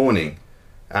 In the morning.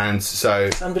 And so,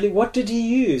 it's unbelievable. What did he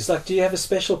use? Like, do you have a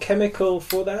special chemical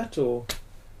for that, or?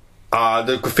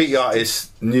 The graffiti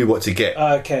artist knew what to get.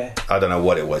 Okay. I don't know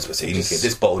what it was, but he needed to get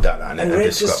this bottled out and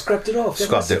Red just scrubbed it off.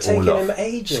 Scrubbed it all off. Him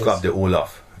ages. Scrubbed it all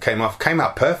off. Came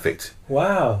out perfect.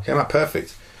 Wow. Came out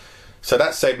perfect. So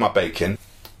that saved my bacon.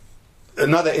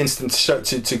 Another instance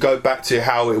to go back to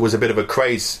how it was a bit of a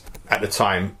craze at the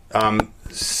time.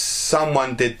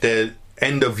 Someone did their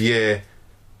end of year.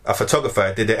 A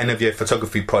photographer did the end of year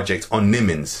photography project on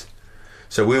Nimmins.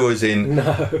 So we was in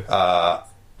a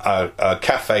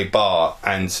cafe bar,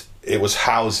 and it was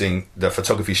housing the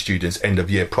photography students' end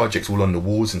of year projects all on the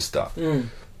walls and stuff.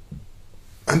 And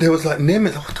there was like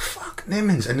Nimmins. What the fuck,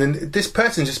 Nimmins? And then this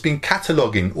person just been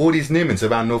cataloguing all these Nimmins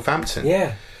around Northampton.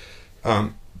 Yeah.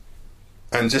 And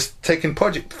just taking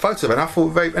project photos of it. And I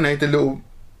thought the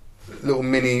little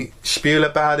mini spiel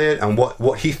about it and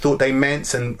what he thought they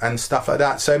meant and stuff like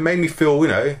that. So it made me feel, you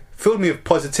know, filled me with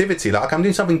positivity, like I'm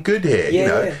doing something good here. Yeah, you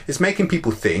know, yeah. It's making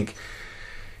people think.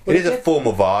 Well, it is a form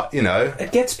of art, you know.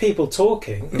 It gets people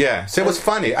talking. Yeah, so it was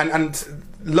funny, and a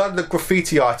lot of the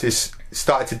graffiti artists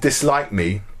started to dislike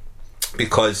me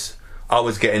because I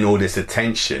was getting all this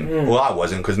attention. Well, I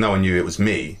wasn't, because no one knew it was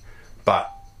me,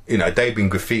 but you know, they've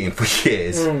been graffitiing for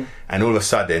years, and all of a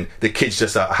sudden the kids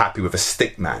just are happy with a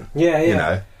stick man. Yeah, yeah. You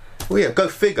know, well, yeah, go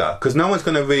figure, because no one's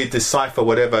going to really decipher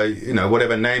whatever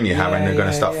name you have, and they're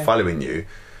going to start following you.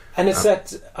 And it's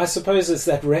that, I suppose it's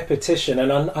that repetition,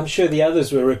 and I'm sure the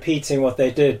others were repeating what they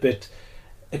did, but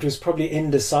it was probably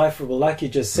indecipherable, like you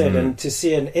just said. And to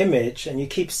see an image, and you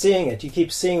keep seeing it,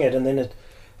 and then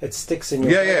it sticks in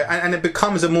your head. Yeah, and it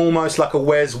becomes almost like a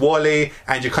Where's Wally,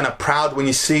 and you're kind of proud when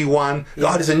you see one. Yeah.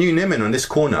 Oh, there's a new Nimmin on this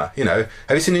corner. You know,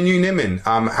 have you seen a new Nimmin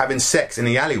having sex in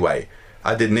the alleyway?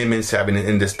 I did Nimmins having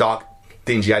in this dark,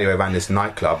 dingy alleyway around this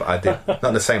nightclub. I did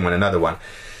not the same one, another one.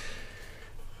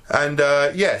 And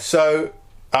so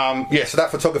So that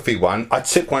photography one, I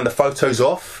took one of the photos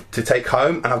off to take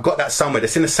home, and I've got that somewhere.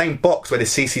 It's in the same box where the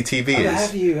CCTV is.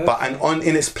 Have you? Okay. But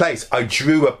in its place, I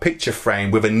drew a picture frame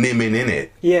with a Nimin in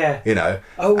it. Yeah. You know.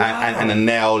 Oh, wow. And a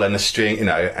nail and a string, you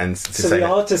know, and to So say the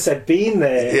artist had been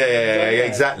there. Yeah,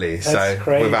 exactly. That's so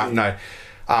crazy. without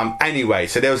anyway,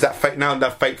 so there was that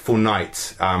fateful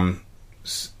night.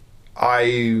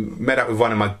 I met up with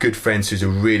one of my good friends who's a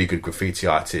really good graffiti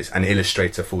artist and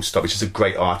illustrator, full stop, which is a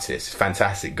great artist,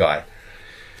 fantastic guy.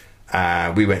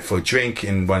 We went for a drink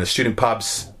in one of the student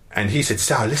pubs, and he said,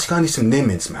 Sal, let's go and do some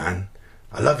Nimins, man.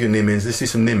 I love your Nimins, let's do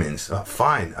some Nimins. Like,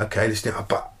 fine, okay, let's do it.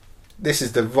 But this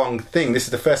is the wrong thing. This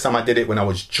is the first time I did it when I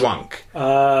was drunk.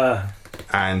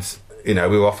 And, you know,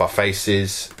 we were off our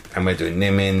faces, and we're doing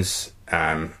Nimins.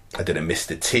 I did a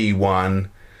Mr. T one,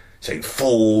 saying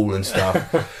fool and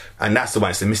stuff. And that's the one,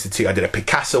 it's the Mr. T. I did a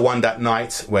Picasso one that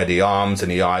night where the arms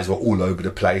and the eyes were all over the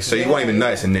place. So you won't even know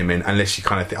it's a Nimin unless you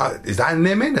kind of think, oh, is that a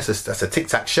Nimin? That's a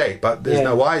tic-tac shape, but there's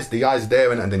no eyes. The eyes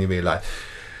there, and then you realise.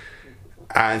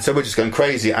 And so we're just going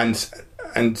crazy. And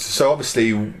so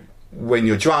obviously when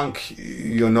you're drunk,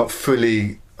 you're not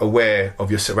fully aware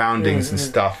of your surroundings and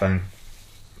stuff. And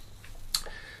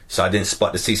so I didn't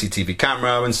spot the CCTV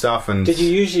camera and stuff. And did you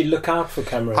usually look out for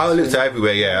cameras? I looked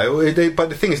everywhere, yeah. But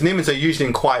the thing is, Nimins are usually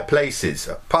in quiet places,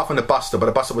 apart from the bus stop. But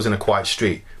the bus stop was in a quiet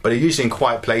street. But they're usually in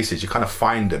quiet places. You kind of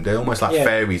find them. They're almost like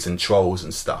fairies and trolls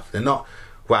and stuff. They're not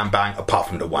wham bang, apart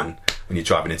from the one when you're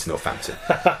driving into Northampton.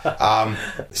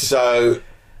 So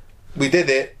we did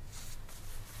it,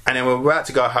 and then we're about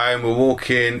to go home. We're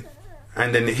walking,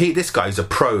 and then this guy's a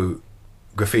pro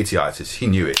graffiti artist. He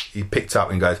knew it. He picked up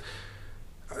and goes,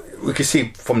 we could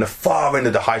see from the far end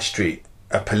of the high street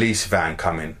a police van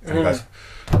coming, and he goes,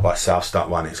 "Right, South start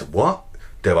running." He said, "What?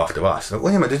 They're after us." Like,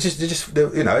 wait a minute,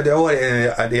 they're all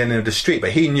at the end of the street.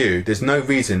 But he knew there's no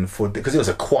reason because it was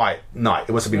a quiet night.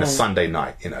 It must have been a Sunday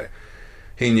night, you know.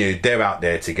 He knew they're out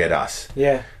there to get us.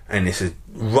 Yeah. And he said,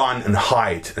 "Run and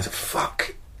hide." I said,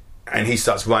 "Fuck." And he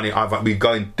starts running. We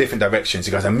go in different directions.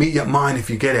 He goes, "I'll meet you at mine if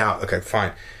you get out." Okay,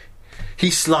 fine. He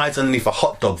slides underneath a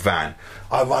hot dog van.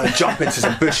 I run and jump into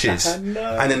some bushes.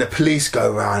 No. And then the police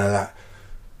go around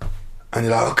and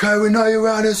they're like, "Okay, we know you're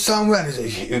around here somewhere."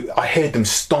 And I heard them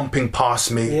stomping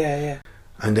past me. Yeah.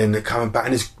 And then they're coming back,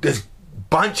 and there's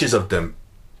bunches of them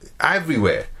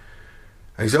everywhere.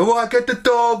 And he's like, "All right, get the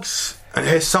dogs." And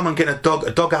here's someone getting a dog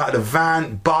out of the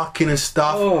van, barking and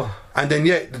stuff. Oh. And then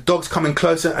the dog's coming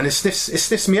closer, and it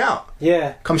sniffs me out.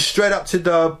 Yeah. Comes straight up to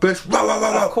the bush. Row, row,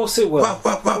 row, row. Of course it will. Row,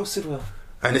 row, row. Of course it will.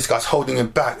 And this guy's holding him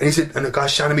back, and the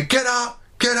guy's shouting at me, "Get up,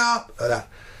 like that."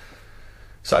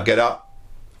 So I get up,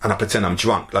 and I pretend I'm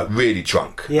drunk, like really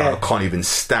drunk. Yeah. I can't even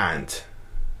stand.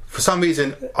 For some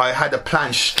reason, I had a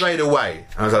plan straight away.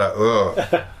 And I was like, "Oh,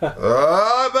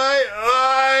 oh, mate,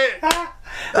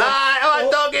 all right,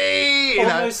 doggy." You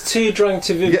know? Almost too drunk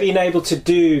to have been able to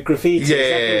do graffiti.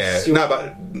 Yeah. No,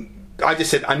 but I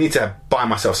just said I need to buy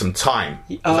myself some time.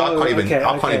 I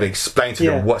can't even explain to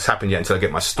them what's happened yet until I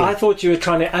get my story. I thought you were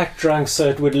trying to act drunk so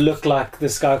it would look like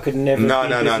this guy could never. No.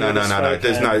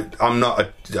 There's no. I'm not.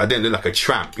 I didn't look like a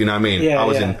tramp. You know what I mean? Yeah,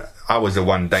 I was the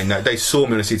one. They saw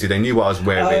me on the city. They knew what I was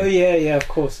wearing. Oh yeah, of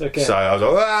course. Okay. So I was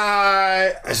like,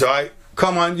 "Alright." So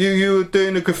come on, you were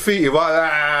doing the graffiti,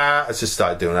 right? I just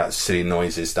started doing that silly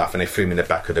noises stuff, and they threw me in the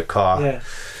back of the car. Yeah.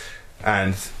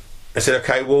 And I said,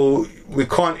 "Okay, well, we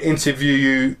can't interview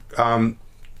you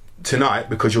tonight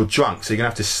because you're drunk, so you're gonna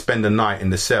have to spend the night in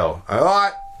the cell." All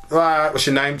right. What's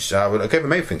your name? I gave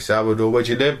him everything. Salvador, where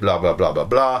do you live? Blah blah blah blah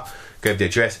blah. Gave the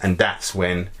address, and that's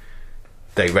when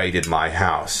they raided my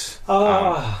house.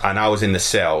 And I was in the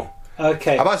cell.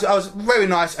 Okay. I was very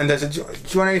nice, and there's do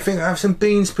you want anything? I have some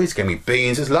beans, please. Give me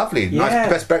beans. It's lovely. Yeah. Nice,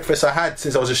 best breakfast I had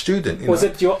since I was a student. Was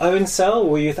it your own cell?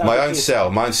 Or you my own cell,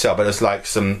 but it's like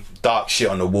some dark shit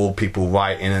on the wall, people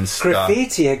writing and stuff.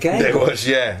 Graffiti again? There was,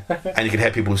 yeah. And you could hear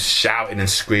people shouting and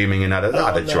screaming and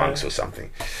other drunks or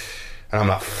something. And I'm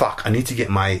like, fuck, I need to get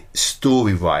my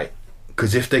story right.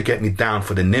 Because if they get me down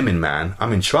for the Nimin, man,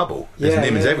 I'm in trouble. There's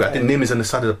Nimins everywhere. I did Nimins on the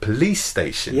side of the police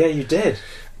station. Yeah, you did.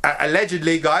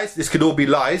 Allegedly, guys, this could all be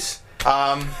lies.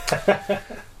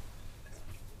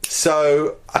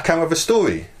 So I came up with a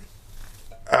story.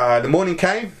 The morning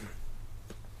came.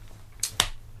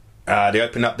 They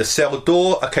opened up the cell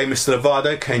door. Okay, Mr.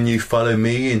 Lovato, can you follow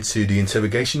me into the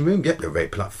interrogation room? Yep, they're very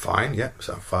polite. Fine, yep.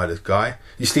 So I fired this guy.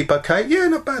 You sleep okay? Yeah,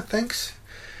 not bad, thanks.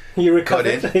 You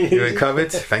recovered? Got in. You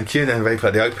recovered. Thank you. Then very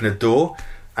polite. They open the door,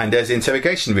 and there's the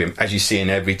interrogation room. As you see in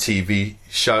every TV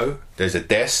show, there's a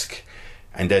desk,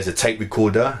 and there's a tape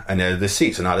recorder, and there are the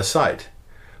seats on either side.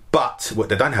 But what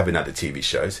they don't have in other TV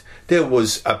shows, there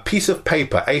was a piece of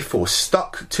paper, A4,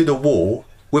 stuck to the wall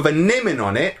with a Nimin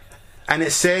on it, and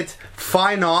it said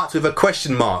fine art with a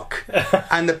question mark.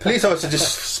 And the police officer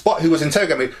who was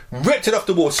interrogating me, ripped it off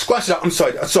the wall, squashed it up. I'm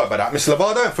sorry about that, Mr.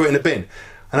 Lovato, and threw it in the bin.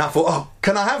 And I thought, oh,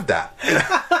 can I have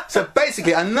that? So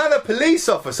basically, another police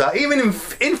officer even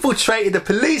infiltrated the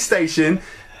police station.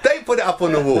 They put it up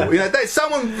on the wall.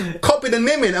 Someone copied a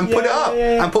Nimin and put it up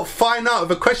and put fine art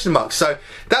with a question mark. So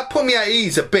that put me at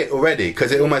ease a bit already,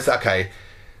 because it almost, okay,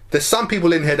 there's some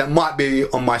people in here that might be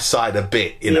on my side a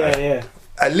bit,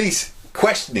 at least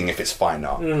questioning if it's fine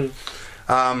art.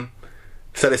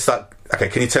 So it's like, okay,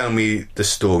 can you tell me the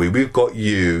story? We've got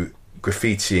you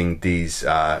graffitiing these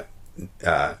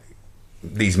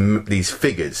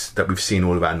figures that we've seen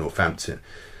all around Northampton.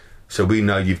 So we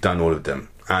know you've done all of them.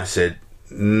 I said,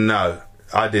 no,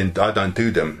 I don't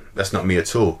do them. That's not me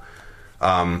at all.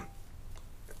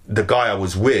 The guy I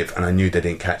was with, and I knew they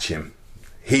didn't catch him.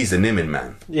 He's the Nimin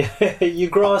man. Yeah, you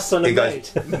grasped on a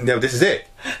bait. No, this is it.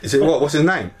 Is it what's his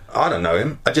name? I don't know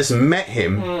him. I just met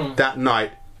him that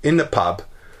night in the pub.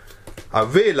 I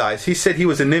realised he said he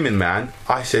was a Nimin man.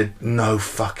 I said, no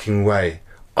fucking way.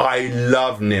 I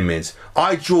love Nimins.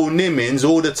 I draw Nimins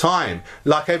all the time,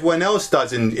 like everyone else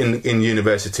does in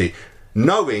university,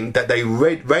 knowing that they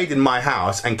raided my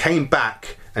house and came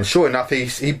back, and sure enough,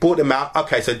 he brought them out.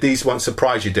 Okay, so these won't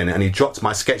surprise you, didn't it? And he dropped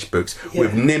my sketchbooks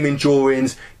with Nimin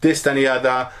drawings, this and the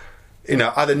other,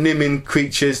 other Nimin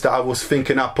creatures that I was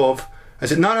thinking up of. I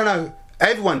said, no.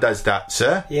 Everyone does that,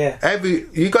 sir. Yeah.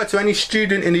 You go to any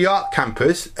student in the art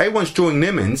campus, everyone's drawing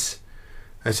Nimins.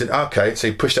 I said, okay, so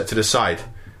he pushed that to the side.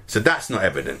 So that's not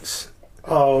evidence.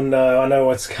 Oh no, I know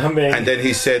what's coming. And then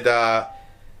he said,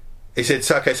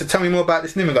 so, okay, so tell me more about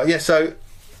this Nimin guy. Yeah, so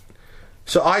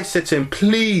I said to him,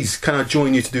 please, can I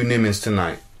join you to do Nimins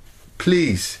tonight?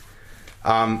 Please.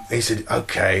 He said,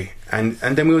 okay. And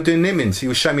then we were doing Nimins. He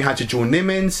was showing me how to draw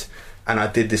Nimins, and I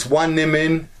did this one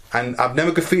Nimin, and I've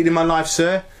never graffitied in my life,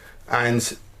 sir. And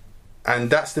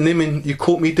that's the Nimin you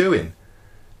caught me doing.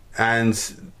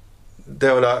 And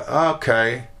they were like,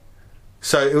 okay.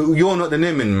 So you're not the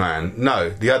Nimin man? No,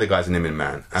 the other guy's a Nimin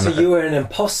man. And so you were an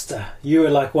imposter. You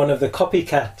were like one of the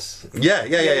copycats. Yeah.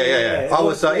 I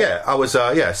was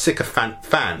a sycophant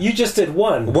fan. You just did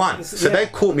one. So they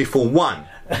caught me for one,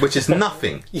 which is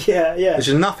nothing. Yeah. Which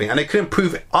is nothing, and they couldn't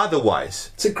prove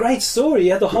otherwise. It's a great story.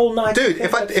 You had the whole night. Dude,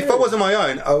 if I was on my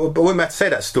own, I wouldn't have to say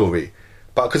that story.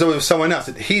 But because I was with someone else,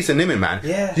 he's a Nimin man.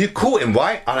 Yeah. You caught him,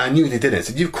 right? And I knew they didn't.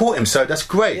 So you've caught him, so that's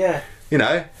great. Yeah.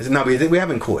 I said, no, we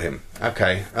haven't caught him.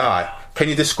 Okay, all right. Can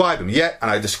you describe him? Yeah, and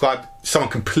I described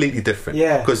someone completely different.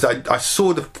 Yeah. Because I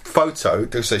saw the photo,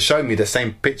 they showed me the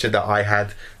same picture that I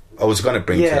was going to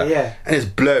bring to that. Yeah. And it's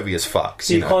blurry as fuck.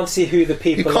 So you can't see who the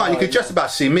people are. You could just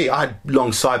about see me. I had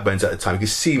long sideburns at the time. You could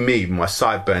see me, my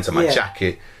sideburns and my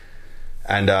jacket.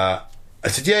 And I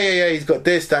said, yeah, he's got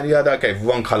this, that, and the other. I gave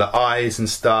wrong colour eyes and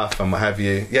stuff and what have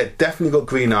you. Yeah, definitely got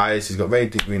green eyes. He's got very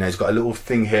deep green eyes. He's got a little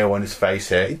thing here on his face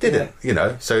here. He didn't,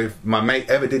 So if my mate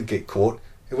ever did get caught,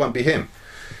 it won't be him.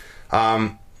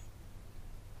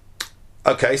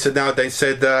 Okay, so now they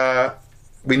said,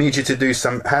 we need you to do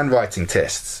some handwriting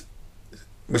tests,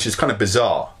 which is kind of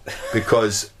bizarre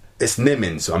because it's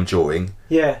Nimins I'm drawing.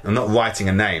 Yeah. I'm not writing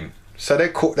a name. So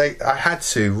I had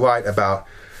to write about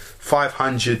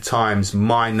 500 times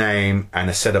my name and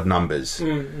a set of numbers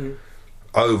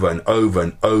over and over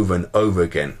and over and over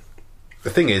again.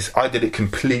 The thing is, I did it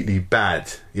completely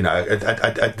bad.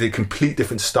 I did a complete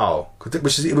different style, which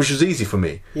was easy for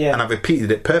me. Yeah. And I repeated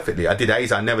it perfectly. I did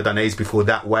A's. I'd never done A's before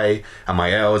that way, and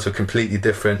my L's were completely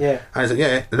different. Yeah. And I said,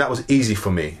 yeah, that was easy for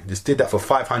me. Just did that for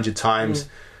 500 times,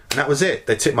 and that was it.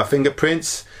 They took my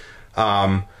fingerprints.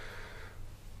 I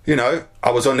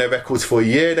was on their records for a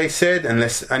year, they said,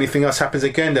 unless anything else happens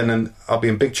again, then I'll be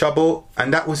in big trouble.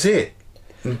 And that was it.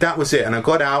 And I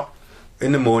got out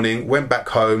in the morning, went back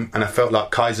home, and I felt like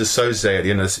Kaiser Soze at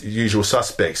the end of The Usual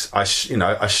Suspects. I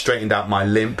straightened out my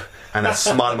limp and a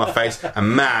smile on my face.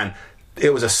 And man,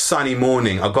 it was a sunny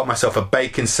morning. I got myself a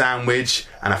bacon sandwich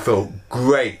and I felt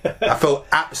great. I felt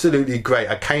absolutely great.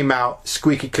 I came out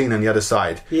squeaky clean on the other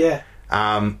side. Yeah.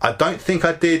 I don't think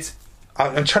I did.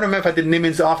 I'm trying to remember if I did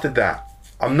Nimins after that.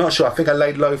 I'm not sure. I think I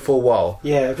laid low for a while.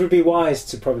 Yeah, it would be wise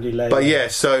to probably lay low. But yeah,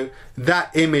 so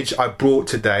that image I brought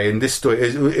today in this story,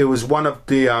 it was one of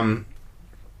the,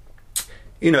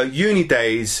 uni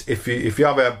days. If you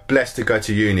ever blessed to go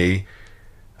to uni,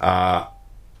 it's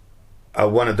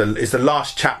the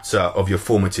last chapter of your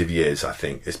formative years. I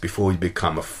think it's before you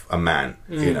become a man.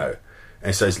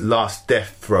 And so it's last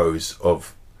death throes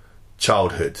of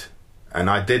childhood, and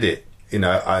I did it.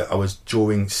 I was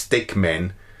drawing stick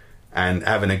men and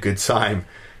having a good time,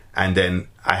 and then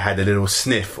I had a little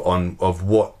sniff of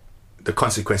what the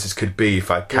consequences could be if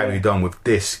I carried on with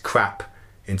this crap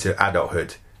into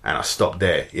adulthood, and I stopped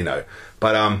there, you know.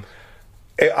 But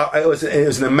it was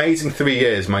an amazing 3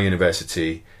 years, my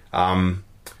university.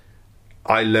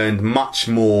 I learned much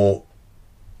more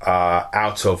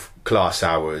out of class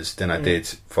hours than I did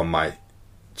from my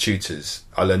tutors.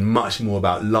 I learned much more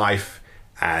about life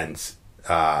and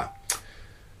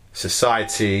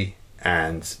society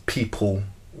and people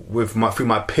through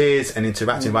my peers and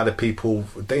interacting with other people.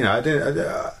 You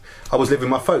know, I was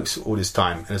living with my folks all this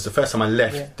time, and it's the first time I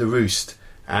left the roost,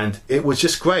 and it was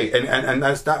just great. And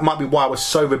that might be why I was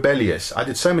so rebellious. I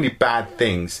did so many bad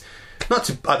things, not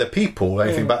to other people or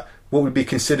anything, but what would be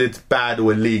considered bad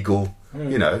or illegal.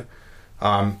 You know.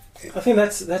 I think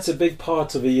that's a big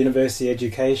part of a university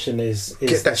education is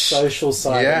the social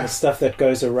side and the stuff that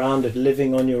goes around it,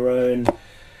 living on your own,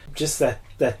 just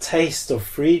that taste of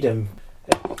freedom.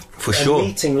 For sure.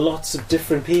 Meeting lots of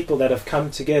different people that have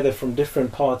come together from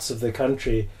different parts of the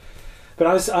country. But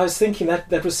I was thinking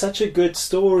that was such a good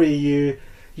story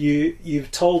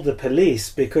you've told the police,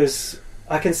 because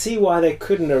I can see why they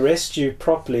couldn't arrest you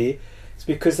properly. It's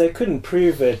because they couldn't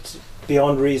prove it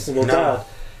beyond reasonable doubt.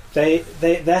 That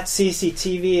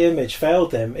CCTV image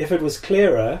failed them. If it was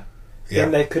clearer,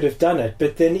 then they could have done it.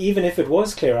 But then even if it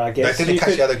was clearer, I guess they didn't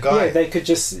catch the other guy. Yeah, they could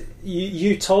just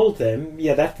you told them,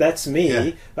 that's me.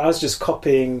 Yeah. I was just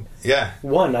copying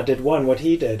one. I did what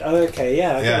he did. Oh, okay,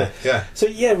 yeah. So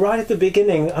right at the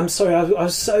beginning, I'm sorry, I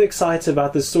was so excited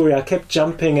about the story. I kept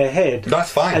jumping ahead.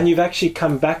 That's fine. And you've actually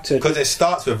come back to it. Because it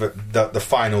starts with the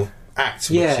final act,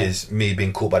 which is me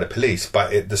being caught by the police.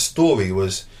 But the story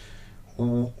was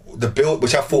the build,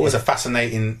 which I thought was a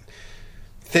fascinating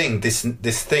thing.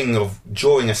 This thing of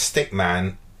drawing a stick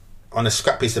man on a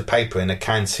scrap piece of paper in a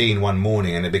canteen one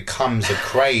morning, and it becomes a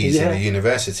craze in a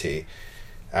university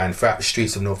and throughout the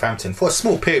streets of Northampton for a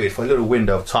small period, for a little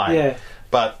window of time. Yeah.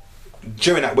 But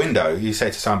during that window, you say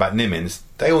to someone about Nimmins,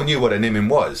 they all knew what a Nimmin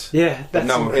was. Yeah, that's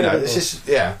incredible. You know, it's just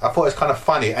I thought it was kind of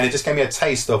funny, and it just gave me a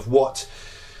taste of what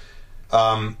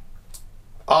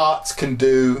art can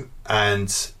do,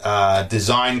 and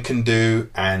design can do,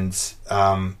 and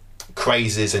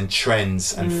crazes and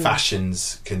trends and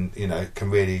fashions can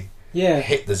really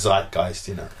hit the zeitgeist,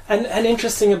 you know. And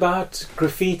interesting about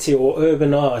graffiti or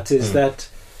urban art is that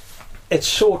it's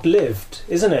short-lived,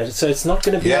 isn't it? So it's not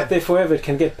going to be out there forever. It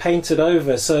can get painted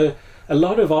over. So a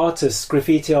lot of artists,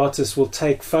 graffiti artists, will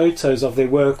take photos of their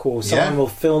work, or someone will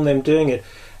film them doing it.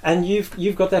 And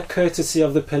you've got that courtesy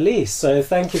of the police, so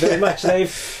thank you very much.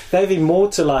 They've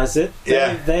immortalised it.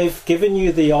 They've given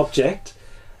you the object,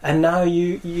 and now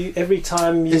you every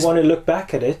time you want to look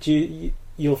back at it,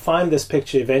 you'll find this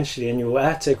picture eventually in your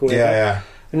attic or whatever.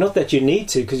 Not that you need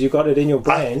to, because you got it in your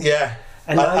brain.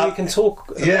 And now you can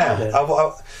talk about it.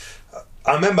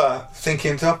 I remember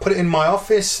thinking, do I put it in my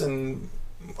office? And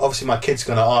obviously my kid's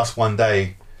going to ask one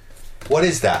day, what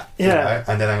is that? You know?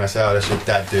 And then I'm going to say, that's your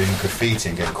dad doing graffiti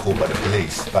and getting caught by the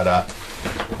police. But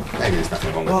maybe there's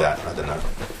nothing wrong with that. I don't know.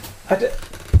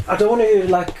 I don't want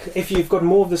to, if you've got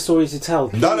more of the stories to tell.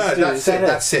 No,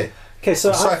 that's it. Okay, so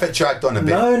I'm sorry if it dragged on a bit.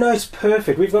 No, it's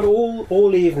perfect. We've got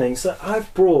all evening. So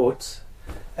I've brought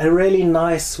a really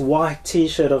nice white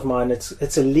T-shirt of mine.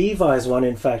 It's a Levi's one,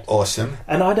 in fact. Awesome.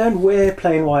 And I don't wear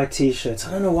plain white T-shirts.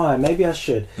 I don't know why. Maybe I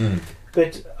should.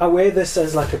 But I wear this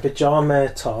as like a pyjama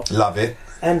top. Love it.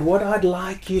 And what I'd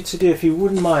like you to do, if you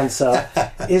wouldn't mind, sir,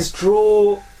 is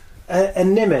draw a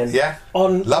Nimmin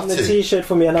on the T-shirt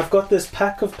for me. And I've got this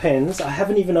pack of pens. I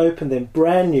haven't even opened them.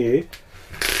 Brand new.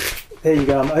 There you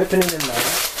go. I'm opening them now.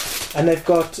 And they've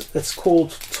got, it's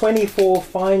called 24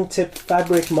 fine tip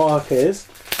fabric markers.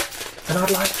 And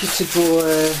I'd like you to draw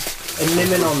a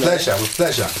Nimmin on there. With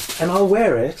pleasure. And I'll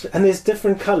wear it. And there's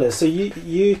different colours. So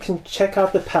you can check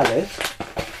out the palette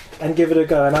and give it a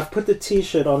go. And I've put the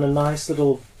T-shirt on a nice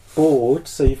little board,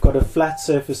 so you've got a flat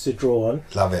surface to draw on.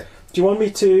 Love it. Do you want me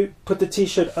to put the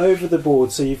T-shirt over the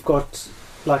board so you've got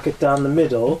like it down the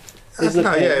middle?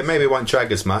 Maybe it won't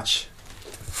drag as much.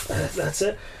 That's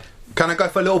it. Can I go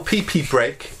for a little pee-pee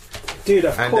break? Dude,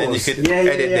 of course. And then you could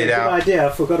edit it out. Good idea.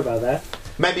 I forgot about that.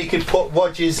 Maybe you could put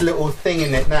Roger's little thing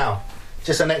in it now.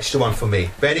 Just an extra one for me.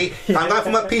 Ready? I'm going for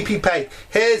my pee-pee break.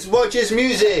 Here's Roger's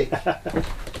music.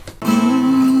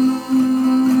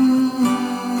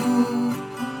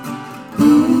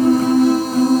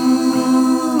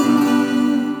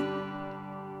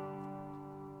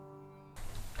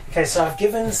 Okay, so I've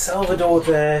given Salvador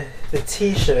the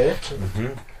T-shirt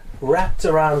wrapped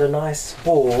around a nice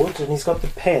board, and he's got the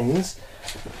pens.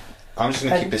 I'm just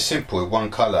going to keep it simple with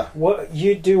one colour. What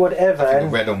you do, whatever.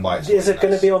 And red and white. Is it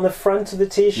going to be on the front of the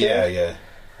T-shirt? Yeah.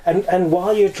 And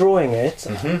while you're drawing it,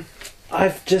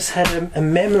 I've just had a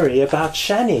memory about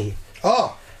Shani.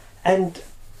 Oh, And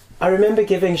I remember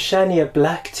giving Shani a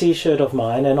black t-shirt of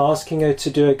mine and asking her to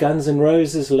do a Guns N'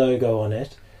 Roses logo on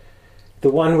it. The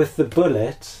one with the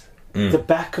bullet, the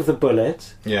back of the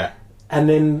bullet, yeah. and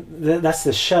then that's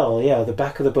the shell, yeah, the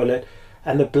back of the bullet,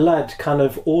 and the blood kind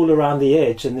of all around the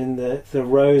edge, and then the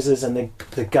roses and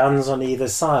the guns on either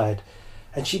side.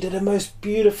 And she did a most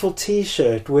beautiful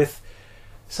t-shirt with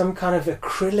some kind of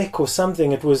acrylic or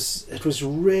something. It was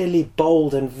really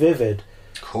bold and vivid.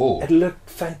 Cool. It looked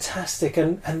fantastic,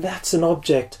 and that's an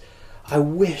object I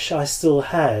wish I still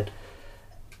had,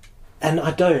 and I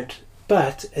don't.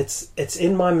 But it's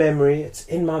in my memory, it's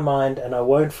in my mind, and I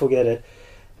won't forget it.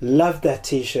 Loved that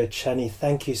t-shirt, Shani.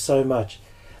 Thank you so much.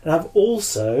 And I've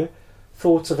also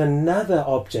thought of another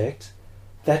object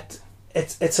that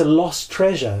it's a lost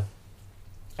treasure.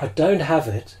 I don't have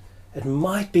it. It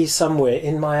might be somewhere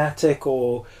in my attic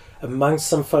or amongst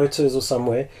some photos or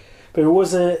somewhere. But it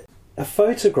was a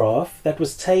photograph that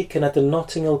was taken at the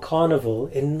Notting Hill Carnival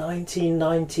in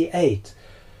 1998.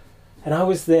 And I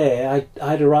was there.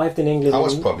 I'd arrived in England. I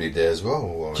was probably there as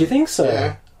well. Do you think so?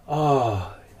 Yeah.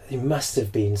 Oh, it must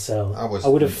have been so. I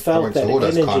would have felt I went that to all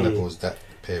energy. those carnivals that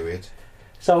period.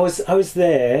 So I was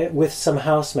there with some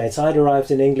housemates. I'd arrived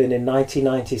in England in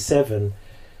 1997,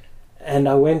 and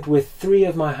I went with 3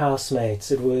 of my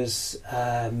housemates. It was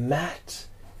Matt,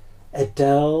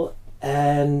 Adele,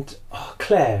 and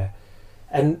Claire.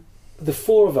 And the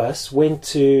 4 of us went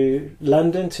to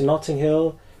London, to Notting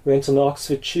Hill. We went on the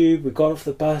Oxford Tube. We got off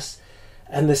the bus,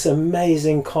 and this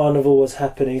amazing carnival was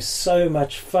happening. So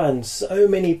much fun, so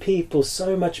many people,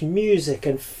 so much music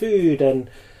and food and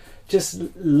just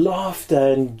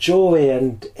laughter and joy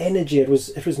and energy. It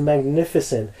was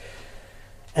magnificent.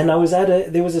 And I was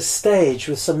there was a stage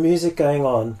with some music going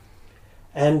on,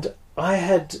 and I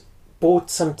had bought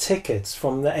some tickets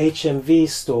from the HMV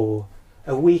store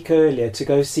a week earlier to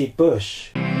go see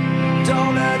Bush.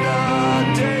 Don't let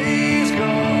the days go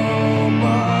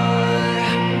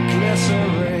by,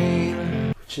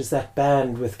 glycerine. Which is that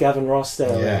band with Gavin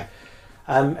Rossdale. Yeah.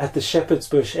 At the Shepherd's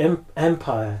Bush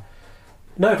Empire.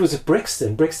 No, it was at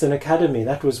Brixton Academy.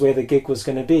 That was where the gig was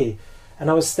going to be. And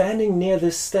I was standing near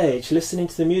this stage listening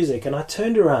to the music, and I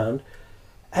turned around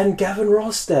and Gavin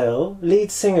Rossdale,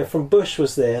 lead singer from Bush,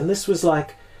 was there. And this was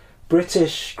like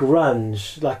British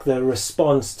grunge, like the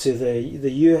response to the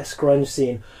US grunge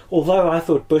scene. Although I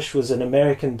thought Bush was an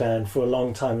American band for a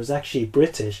long time, it was actually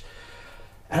British.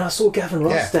 And I saw Gavin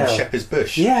Rossdale. Yeah, from Shepherd's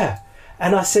Bush. Yeah.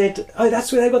 And I said, oh,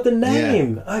 that's where they got the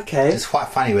name. Yeah. Okay. It's quite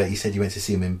funny where you said you went to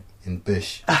see him in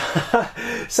Bush.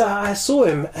 So I saw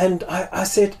him, and I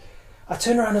said, I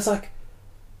turned around and I was like,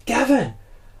 Gavin,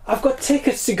 I've got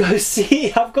tickets to go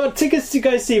see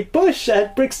Bush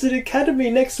at Brixton Academy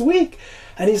next week.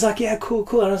 And he's like, yeah, cool.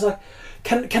 And I was like,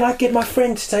 can I get my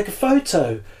friend to take a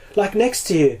photo, like next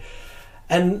to you?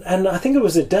 And I think it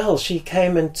was Adele. She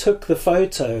came and took the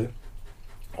photo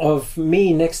of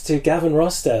me next to Gavin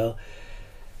Rossdale.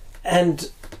 And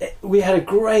we had a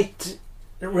great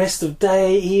rest of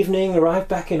day, evening, arrived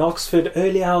back in Oxford,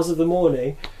 early hours of the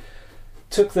morning.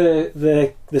 Took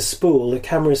the spool, the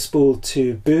camera spool,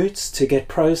 to Boots to get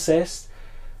processed.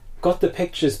 Got the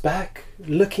pictures back.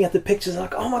 Looking at the pictures,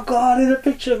 like, oh my God, there's a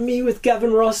picture of me with Gavin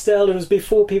Rossdale. It was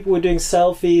before people were doing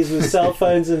selfies with cell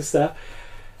phones and stuff.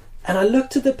 And I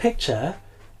looked at the picture,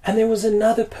 and there was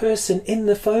another person in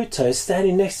the photo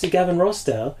standing next to Gavin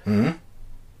Rossdale. Mm-hmm. It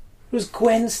was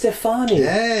Gwen Stefani.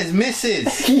 Yeah, it's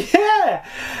Mrs. Yeah.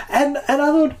 And I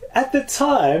thought, at the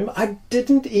time, I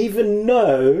didn't even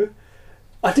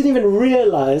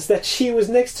realise that she was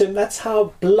next to him. That's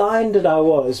how blinded I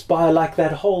was by like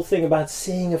that whole thing about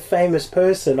seeing a famous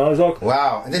person. I was like,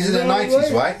 wow, this is the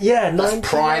 90s, right? Yeah, that's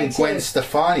prime Gwen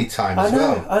Stefani time as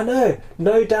well. I know.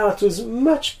 No doubt it was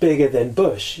much bigger than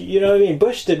Bush. You know what I mean?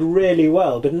 Bush did really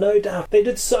well, but no doubt they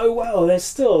did so well. They're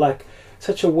still like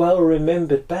such a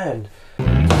well-remembered band.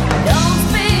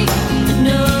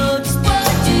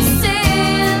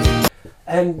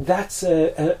 And that's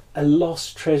a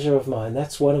lost treasure of mine.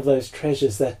 That's one of those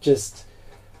treasures that just...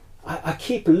 I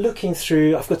keep looking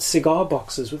through. I've got cigar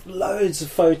boxes with loads of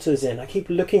photos in. I keep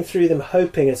looking through them,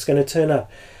 hoping it's going to turn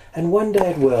up. And one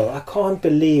day it will. I can't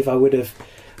believe I would have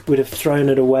thrown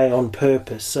it away on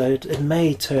purpose. So it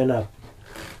may turn up.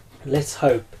 Let's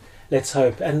hope.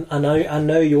 And I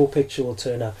know your picture will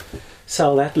turn up.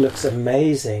 Sal, that looks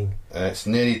amazing. It's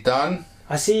nearly done.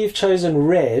 I see you've chosen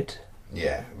red.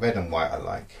 Yeah, red and white I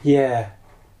like. Yeah.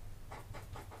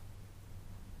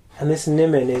 And this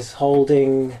Nimin is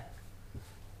holding...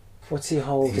 What's he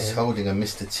holding? He's holding a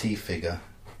Mr. T figure.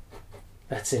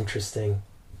 That's interesting.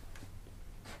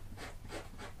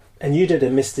 and you did a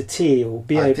Mr. T or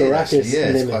B.A. Baracus. Yeah,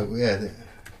 it's lemon. quite, yeah.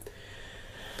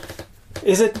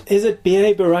 Is it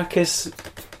B.A. Baracus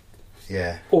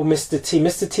Yeah. or Mr. T?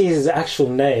 Mr. T is his actual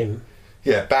name.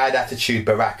 Yeah, Bad Attitude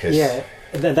Baracus. Yeah,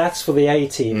 that's for the A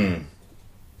team. Mm.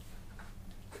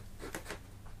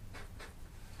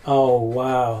 Oh,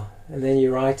 wow. And then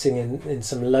you're writing in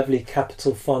some lovely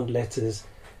capital font letters,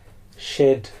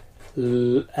 Shed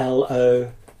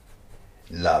L-O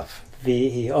Love.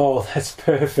 V-E. Oh, that's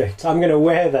perfect. I'm going to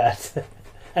wear that.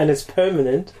 And it's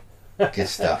permanent. Good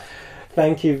stuff.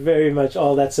 Thank you very much.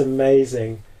 Oh, that's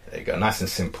amazing. There you go, nice and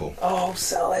simple. Oh,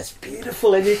 Sal, that's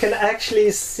beautiful. And you can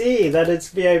actually see that it's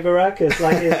B.A. Baracus,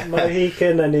 like his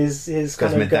Mohican and his Got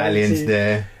kind of medallions goatee.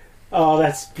 there. Oh,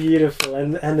 that's beautiful.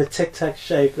 And the tic-tac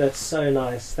shape, that's so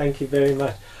nice. Thank you very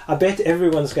much. I bet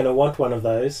everyone's going to want one of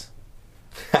those.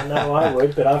 I know I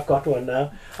would, but I've got one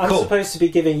now. I'm Cool. supposed to be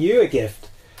giving you a gift.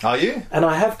 Are you? And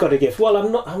I have got a gift. Well,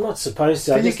 I'm not supposed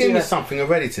to. I Did you just give do me that. something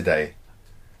already today?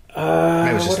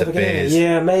 Maybe it was just the beers.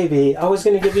 Yeah, maybe. I was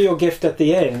going to give you your gift at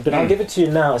the end, but I'll give it to you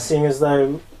now, seeing as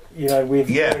though, we're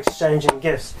exchanging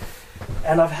gifts.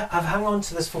 And I've hung on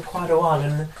to this for quite a while,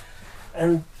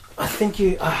 and I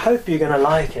hope you're going to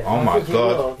like it. Oh I my think you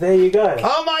God. will. There you go.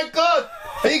 Oh my God!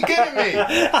 Are you kidding me?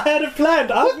 I had it planned.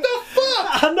 What the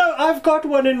fuck? I know, I've got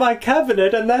one in my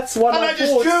cabinet, and that's one And I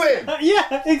just bought. drew it.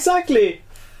 Yeah, exactly.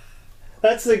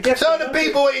 That's the gift. Show the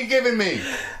people what you're giving me.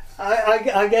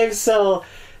 I gave Sal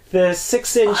the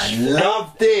 6-inch. I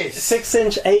love this.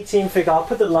 6-inch 18 figure. I'll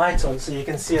put the light on so you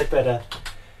can see it better.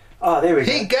 Oh, there we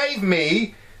go. He gave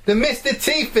me the Mr.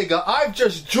 T figure I've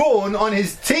just drawn on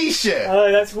his T-shirt.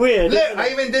 Oh, that's weird. Look, isn't I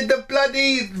it? even did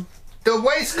the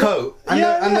waistcoat and,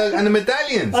 Yeah, and the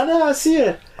medallions. I know, I see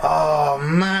it. Oh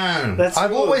man, That's I've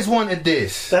cool. always wanted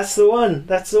this. That's the one.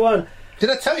 That's the one. Did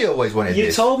I tell you I always wanted You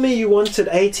this? told me you wanted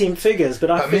 18 figures,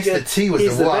 but I But figured Mr. T was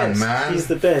he's the one, best. man. He's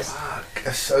the best. Fuck,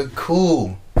 that's so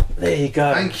cool. There you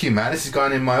go. Thank you, man. This is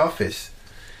going in my office,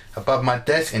 above my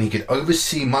desk, and he could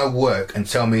oversee my work and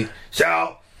tell me,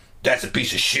 Sal, that's a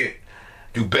piece of shit.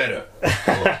 Do better.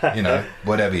 Or,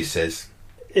 whatever he says.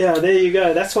 Yeah, there you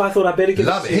go. That's why I thought I better give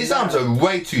Love it it. to you His now. arms are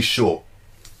way too short.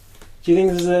 Do you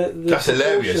think there's That's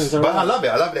hilarious. But I it. love it.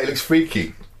 I love it. It looks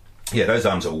freaky. Yeah, those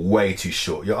arms are way too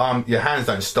short. Your hands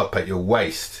don't stop at your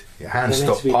waist. Your hands They're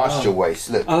meant stop to be past long. your waist.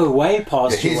 Look. Oh, way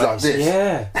past Yeah, your he's like waist. this.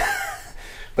 Yeah,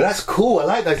 But that's cool. I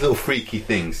like those little freaky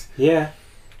things. yeah.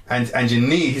 And your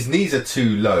his knees are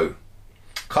too low.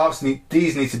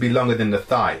 These need to be longer than the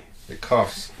thigh. The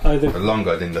calves Oh, are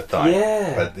longer than the thigh.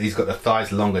 Yeah. But he's got the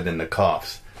thighs longer than the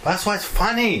calves. That's why it's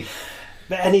funny.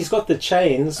 And he's got the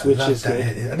chains, which I love is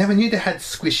that. good. I never knew they had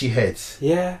squishy heads.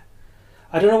 Yeah.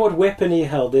 I don't know what weapon he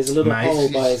held. There's a little Mate, hole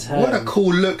by his hand. what a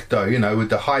cool look, though. With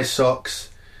the high socks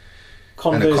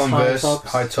and the Converse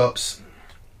high tops.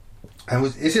 And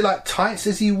is it like tights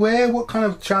does he wear? What kind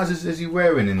of trousers is he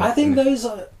wearing? I think those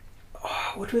are.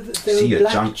 What were they? See They a were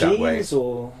black jump that way. jeans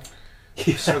or.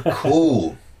 So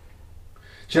cool.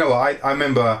 Do you know what? I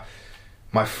remember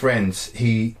my friends.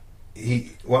 He drew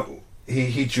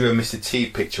a Mr. T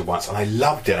picture once, and I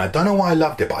loved it. And I don't know why I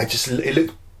loved it, but it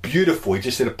looked beautiful. He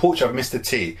just did a portrait of Mr.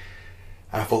 T,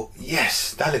 and I thought,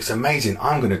 yes, that looks amazing.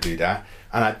 I'm going to do that.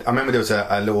 And I remember there was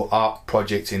a little art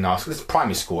project in our school, it's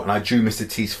primary school, and I drew Mr.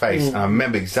 T's face, and I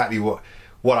remember exactly what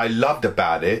I loved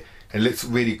about it. It looked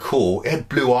really cool. It had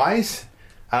blue eyes,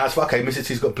 and I was like, okay, Mr.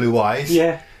 T's got blue eyes.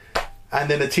 Yeah. And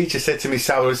then the teacher said to me,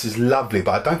 Sal, this is lovely,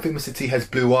 but I don't think Mr. T has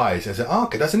blue eyes. I said, oh,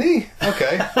 okay, doesn't he?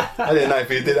 Okay. I didn't know if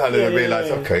he did. I didn't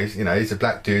realise, okay, he's a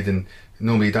black dude and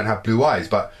normally you don't have blue eyes.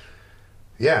 But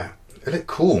yeah, it looked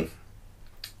cool.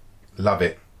 Love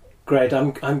it. Great.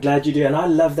 I'm glad you do, and I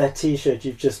love that T-shirt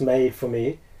you've just made for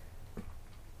me.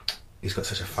 He's got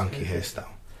such a funky hairstyle.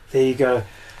 There you go.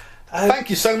 Thank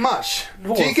you so much.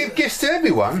 Do you give gifts to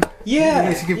everyone? Yeah. You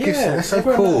need to give gifts. That's so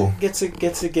Everyone cool. Gets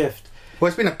a gift. Well,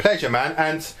 it's been a pleasure, man,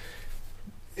 and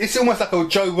it's almost like a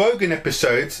Joe Rogan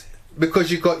episode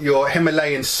because you've got your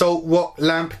Himalayan salt rock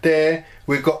lamp there.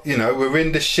 We've got, we're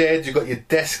in the shed. You've got your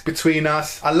desk between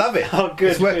us. I love it. Oh,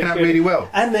 good. It's working out good. really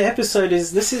well. And the episode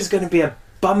this is going to be a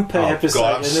bumper episode.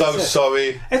 God, I'm and so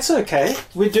sorry. It's okay.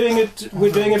 We're doing it.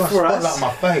 We're doing it for us. Spotlight on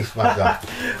my face, my God.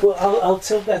 Well, I'll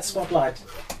tilt that spotlight.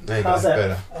 There you How's go. that?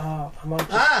 Better. Oh, I'm on.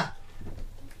 Ah,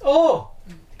 Oh.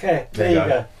 Okay. There you There you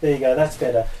go. There you go. That's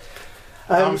better.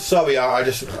 I'm sorry. I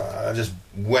just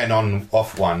went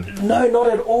off one. No, not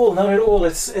at all. Not at all.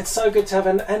 It's so good to have,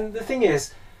 and the thing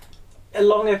is, a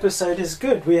long episode is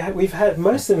good. We've had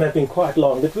most of them have been quite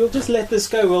long, but we'll just let this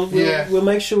go. We'll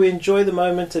make sure we enjoy the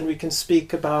moment and we can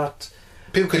speak about.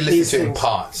 People could These listen to it in things.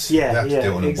 parts. Yeah, you have to do it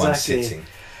all in one exactly. sitting.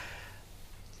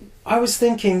 I was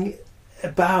thinking,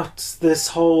 about this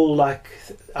whole like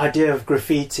idea of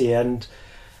graffiti, and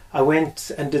I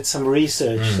went and did some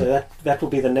research, so that will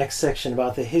be the next section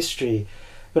about the history.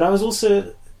 But I was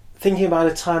also thinking about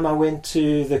a time I went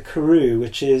to the Karoo,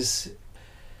 which is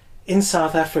in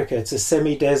South Africa. It's a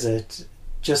semi-desert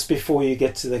just before you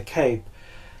get to the Cape.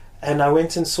 And I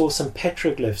went and saw some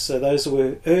petroglyphs. So those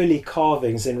were early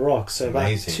carvings in rock, so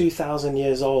about 2,000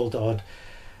 years old odd.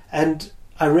 And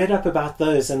I read up about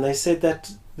those, and they said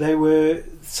that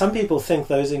some people think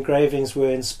those engravings were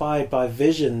inspired by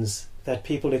visions that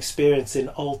people experience in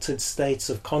altered states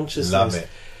of consciousness. Love it.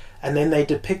 And then they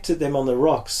depicted them on the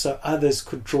rocks so others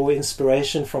could draw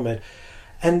inspiration from it.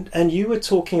 And you were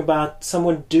talking about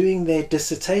someone doing their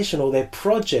dissertation or their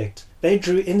project. They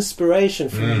drew inspiration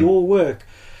from your work.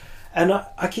 And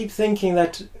I keep thinking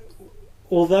that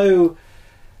although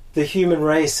the human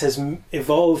race has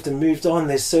evolved and moved on,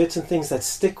 there's certain things that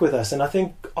stick with us. And I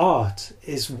think art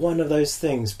is one of those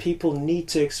things. People need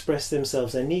to express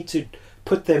themselves. They need to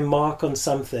put their mark on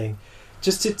something,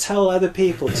 just to tell other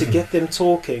people, to get them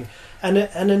talking. And a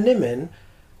Nimin,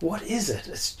 what is it?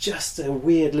 It's just a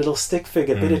weird little stick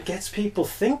figure, but it gets people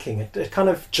thinking. It kind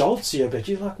of jolts you a bit.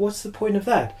 You're like, what's the point of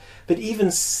that? But even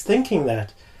thinking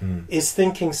that is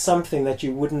thinking something that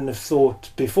you wouldn't have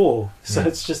thought before. So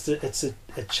it's just it's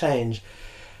a change.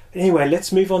 Anyway,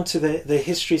 let's move on to the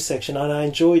history section. And I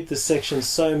enjoyed this section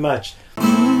so much.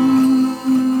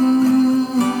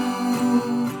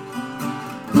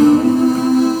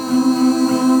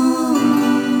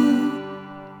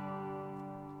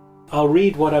 I'll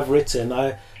read what I've written.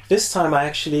 This time I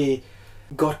actually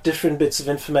got different bits of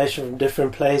information from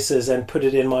different places and put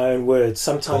it in my own words.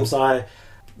 Sometimes I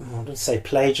wouldn't say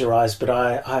plagiarize, but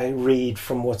I read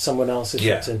from what someone else has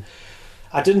written.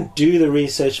 I didn't do the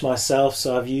research myself,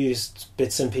 so I've used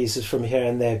bits and pieces from here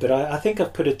and there, but I think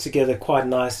I've put it together quite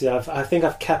nicely. I think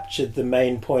I've captured the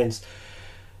main points.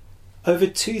 Over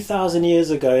 2,000 years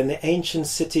ago, in the ancient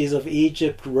cities of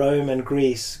Egypt, Rome and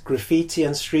Greece, graffiti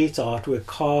and street art were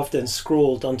carved and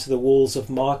scrawled onto the walls of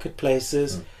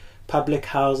marketplaces, public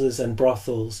houses and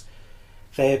brothels.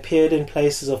 They appeared in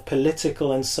places of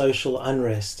political and social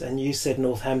unrest, and you said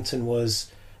Northampton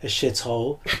was a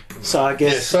shithole. So I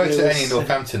guess... sorry to any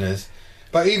Northamptoners,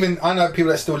 but even I know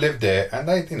people that still live there, and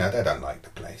they don't like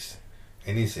the place.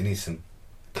 It needs some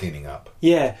cleaning up.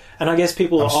 Yeah, and I guess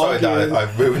people are arguing... I'm sorry that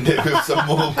I've ruined it with some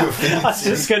more graffiti. I was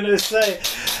just going to say.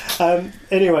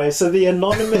 Anyway, so the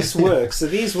anonymous works. So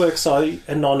these works are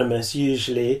anonymous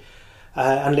usually,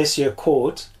 unless you're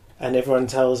caught and everyone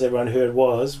tells everyone who it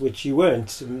was, which you weren't.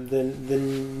 The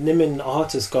Nimin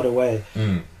artist got away.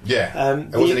 It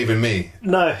wasn't even me.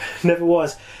 No, never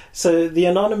was. So the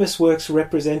anonymous works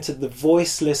represented the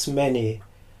voiceless many.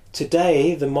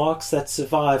 Today, the marks that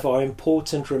survive are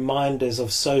important reminders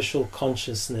of social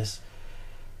consciousness.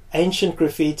 Ancient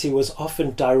graffiti was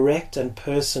often direct and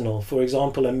personal. For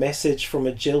example, a message from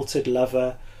a jilted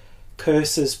lover,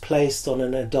 curses placed on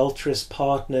an adulterous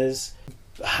partner's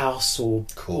house or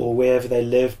wherever they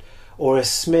lived, or a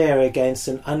smear against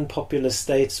an unpopular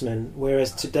statesman,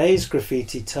 whereas today's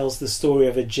graffiti tells the story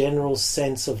of a general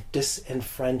sense of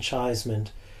disenfranchisement.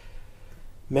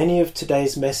 Many of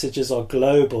today's messages are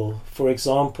global. For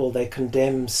example, they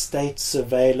condemn state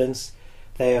surveillance,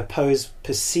 they oppose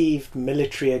perceived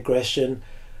military aggression,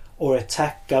 or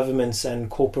attack governments and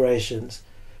corporations.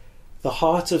 The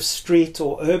heart of street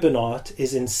or urban art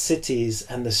is in cities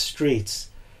and the streets.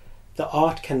 The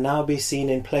art can now be seen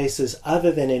in places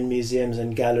other than in museums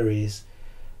and galleries.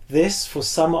 This, for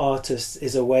some artists,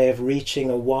 is a way of reaching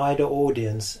a wider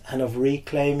audience and of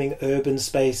reclaiming urban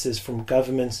spaces from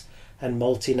governments and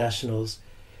multinationals.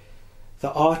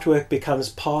 The artwork becomes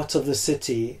part of the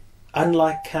city,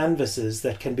 unlike canvases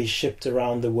that can be shipped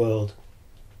around the world.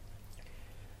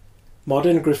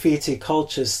 Modern graffiti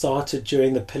culture started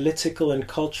during the political and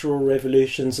cultural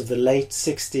revolutions of the late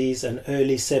 60s and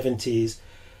early 70s,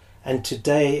 and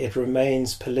today it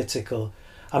remains political.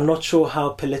 I'm not sure how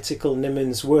political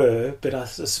Nimins were, but I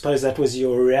suppose that was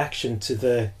your reaction to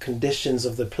the conditions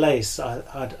of the place.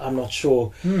 I'm not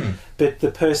sure. But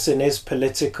the person is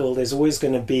political. There's always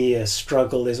going to be a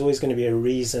struggle. There's always going to be a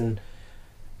reason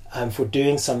for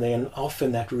doing something, and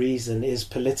often that reason is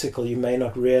political. You may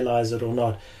not realize it or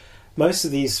not. Most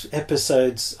of these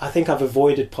episodes, I think I've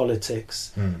avoided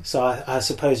politics. So I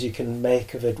suppose you can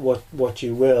make of it what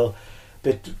you will.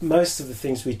 But most of the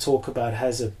things we talk about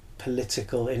has a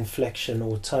political inflection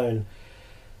or tone.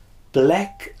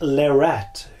 Black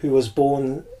Lerat, who was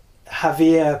born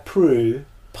Javier Prue,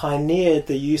 pioneered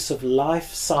the use of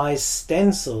life-size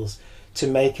stencils to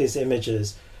make his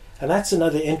images. And that's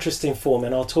another interesting form,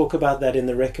 and I'll talk about that in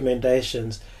the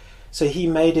recommendations. So he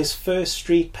made his first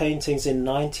street paintings in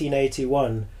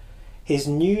 1981. His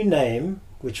new name,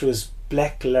 which was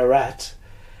Black Le Rat,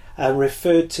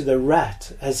 referred to the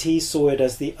rat as he saw it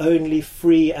as the only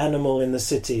free animal in the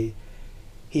city.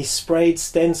 He sprayed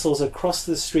stencils across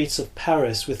the streets of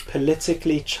Paris with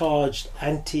politically charged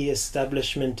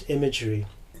anti-establishment imagery.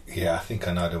 Yeah, I think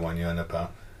I know the one you're on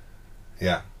about.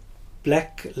 Yeah.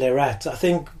 Black Le Rat. I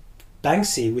think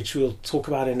Banksy, which we'll talk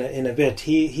about in a bit,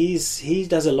 he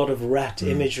does a lot of rat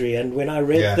imagery, and when I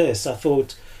read this, I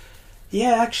thought,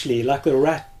 yeah, actually, like the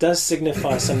rat does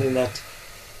signify something that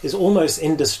is almost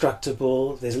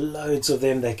indestructible. There's loads of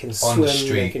them. They can swim. On the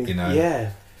street, they can, you know.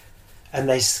 Yeah. And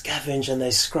they scavenge and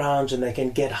they scrounge and they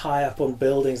can get high up on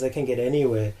buildings. They can get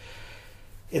anywhere.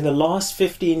 In the last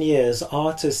 15 years,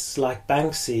 artists like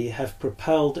Banksy have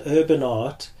propelled urban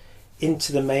art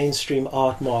into the mainstream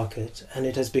art market, and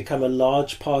it has become a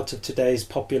large part of today's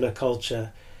popular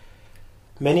culture.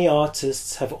 Many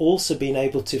artists have also been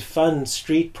able to fund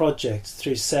street projects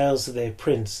through sales of their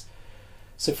prints.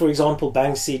 So, for example,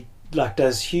 Banksy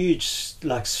does huge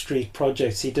street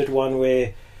projects. He did one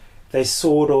where they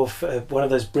sawed off one of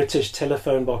those British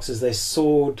telephone boxes. They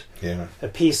sawed a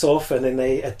piece off and then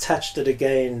they attached it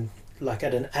again, like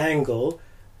at an angle,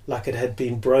 like it had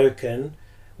been broken,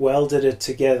 welded it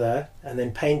together and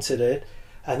then painted it,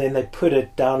 and then they put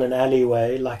it down an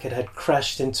alleyway like it had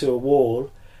crashed into a wall,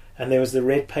 and there was the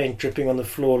red paint dripping on the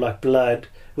floor like blood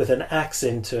with an axe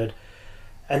into it.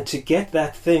 And to get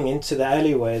that thing into the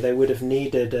alleyway, they would have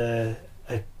needed a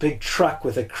big truck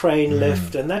with a crane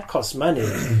lift, and that costs money.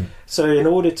 So in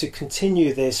order to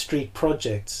continue their street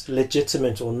projects,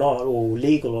 legitimate or not, or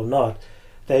legal or not,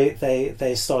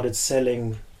 they started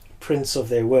selling prints of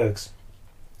their works.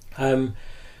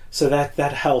 So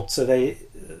that helped, so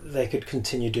they could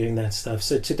continue doing that stuff.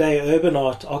 So today urban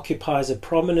art occupies a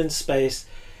prominent space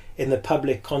in the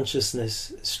public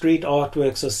consciousness. Street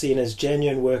artworks are seen as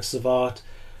genuine works of art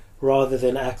rather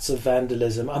than acts of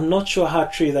vandalism. I'm not sure how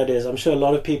true that is. I'm sure a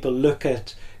lot of people look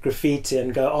at graffiti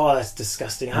and go, oh, that's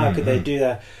disgusting. How could they do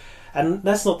that? And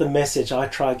that's not the message I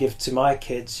try to give to my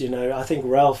kids. You know, I think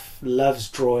Ralph loves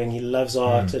drawing. He loves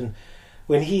art. And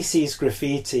when he sees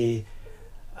graffiti,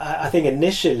 I think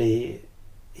initially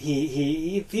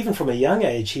he even from a young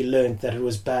age, he learned that it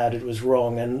was bad, it was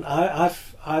wrong. And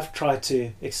I've tried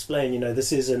to explain, you know,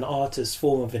 this is an artist's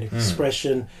form of an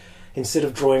expression. Instead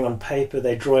of drawing on paper,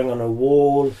 they're drawing on a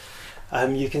wall.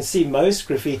 You can see most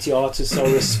graffiti artists are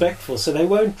respectful, so they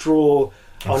won't draw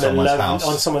on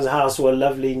someone's house or a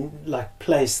lovely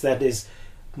place that is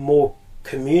more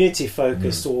community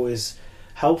focused or is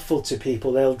helpful to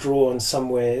people. They'll draw on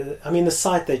somewhere. I mean, the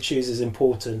site they choose is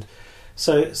important.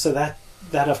 So that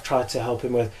I've tried to help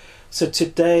him with. So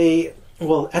today,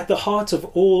 well, at the heart of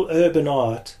all urban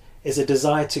art is a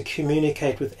desire to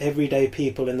communicate with everyday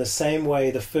people in the same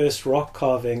way the first rock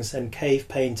carvings and cave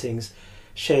paintings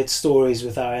shared stories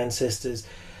with our ancestors.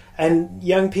 And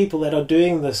young people that are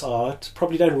doing this art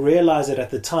probably don't realize it at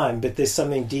the time, but there's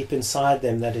something deep inside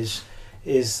them that is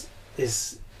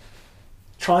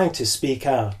trying to speak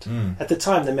out. At the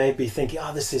time they may be thinking,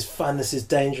 oh, this is fun, this is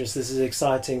dangerous, this is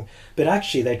exciting, but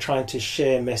actually they're trying to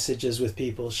share messages with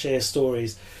people, share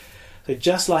stories. So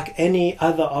just like any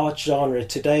other art genre,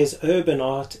 today's urban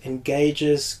art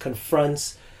engages,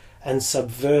 confronts, and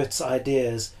subverts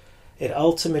ideas. It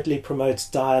ultimately promotes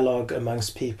dialogue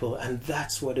amongst people, and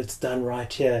that's what it's done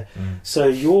right here. So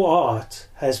your art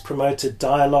has promoted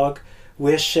dialogue.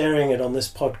 We're sharing it on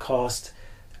this podcast.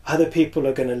 Other people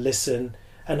are going to listen,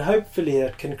 and hopefully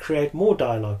it can create more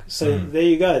dialogue. So there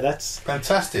you go. That's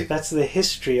fantastic. That's the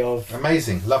history of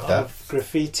amazing. Love that. Of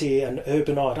graffiti and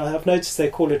urban art. I've noticed they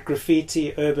call it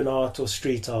graffiti, urban art, or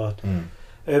street art.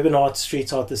 Urban art,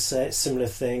 street art, the similar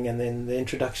thing, and then the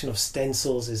introduction of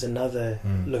stencils is another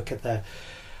look at that.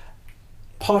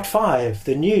 Part 5,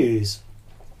 the news.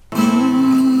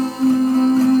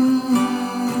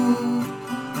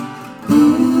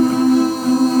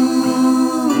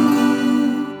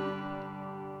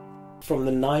 From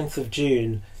the 9th of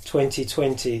June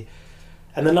 2020.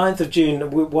 And the 9th of June,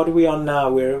 what are we on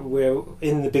now? We're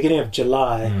in the beginning of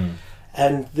July.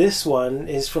 And this one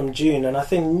is from June. And I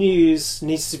think news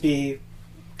needs to be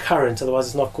current, otherwise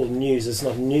it's not called news, it's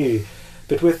not new.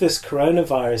 But with this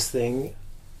coronavirus thing,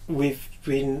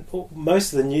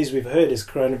 most of the news we've heard is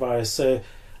coronavirus. So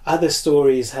other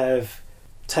stories have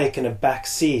taken a back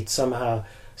seat somehow.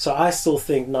 So I still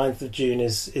think 9th of June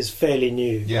is fairly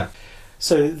new. Yeah.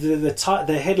 So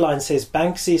the headline says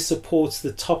Banksy supports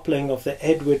the toppling of the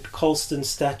Edward Colston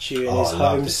statue in his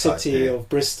home city of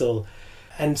Bristol.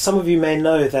 And some of you may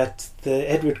know that the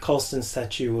Edward Colston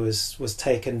statue was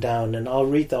taken down, and I'll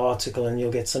read the article and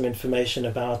you'll get some information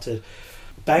about it.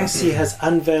 Banksy has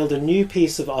unveiled a new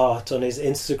piece of art on his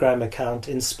Instagram account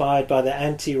inspired by the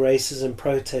anti-racism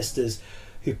protesters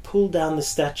who pulled down the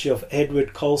statue of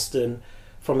Edward Colston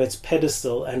from its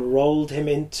pedestal and rolled him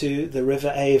into the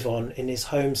River Avon in his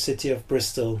home city of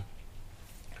Bristol.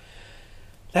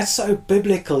 That's so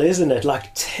biblical, isn't it? Like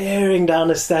tearing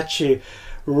down a statue,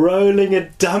 rolling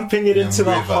it, dumping it into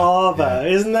the harbour. Yeah.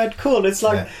 Isn't that cool? It's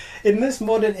like in this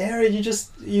modern era,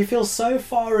 you feel so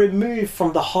far removed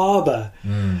from the harbour,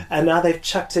 and now they've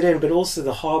chucked it in. But also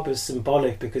the harbour is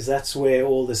symbolic because that's where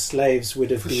all the slaves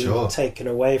would have been taken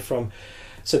away from.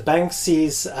 So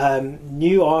Banksy's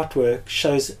new artwork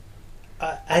shows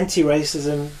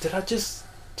anti-racism.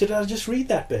 Did I just read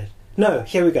that bit? No,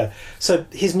 here we go. So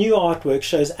his new artwork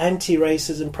shows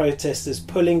anti-racism protesters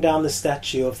pulling down the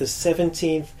statue of the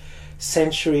 17th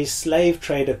century slave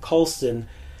trader Colston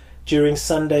during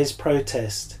Sunday's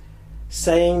protest,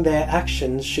 saying their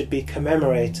actions should be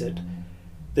commemorated.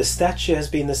 The statue has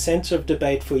been the centre of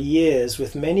debate for years,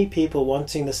 with many people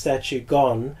wanting the statue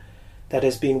gone, that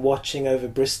has been watching over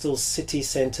Bristol's city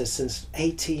centre since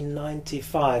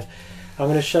 1895. I'm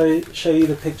going to show you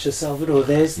the picture, Salvador.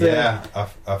 There's the... Yeah,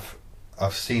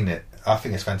 I've seen it. I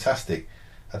think it's fantastic.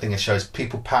 I think it shows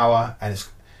people power, and it's.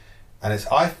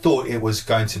 I thought it was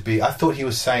going to be. I thought he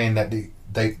was saying that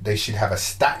they should have a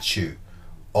statue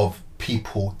of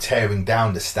people tearing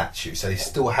down the statue, so they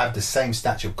still have the same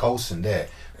statue of Colston there,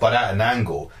 but at an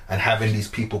angle, and having these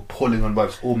people pulling on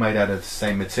ropes, all made out of the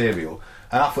same material.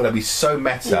 And I thought that'd be so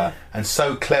meta and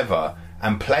so clever,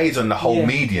 and plays on the whole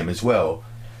medium as well.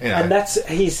 You know. And that's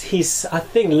he's. I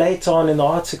think later on in the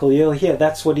article you'll hear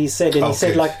that's what he said, and he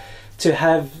said like to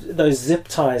have those zip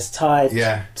ties tied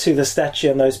to the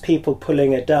statue and those people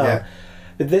pulling it down. Yeah.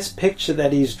 But this picture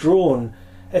that he's drawn,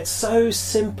 it's so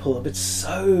simple but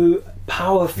so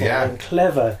powerful and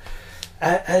clever.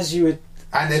 As you would,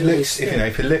 and it looks,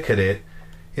 if you look at it,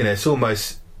 it's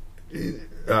almost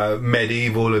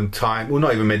medieval in time. Well,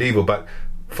 not even medieval, but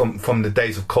from the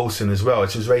days of Colston as well.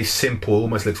 It's just very simple,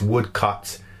 almost looks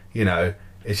woodcut.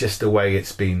 It's just the way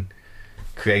it's been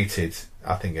created.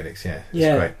 I think it's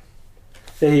great.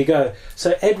 There you go.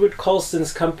 So Edward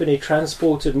Colston's company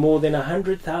transported more than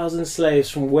 100,000 slaves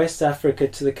from West Africa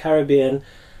to the Caribbean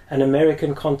and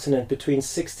American continent between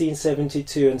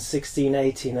 1672 and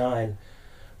 1689.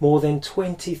 More than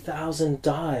 20,000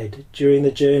 died during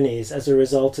the journeys as a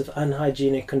result of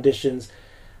unhygienic conditions,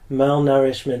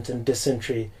 malnourishment and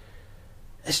dysentery.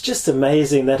 It's just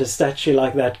amazing that a statue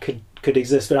like that could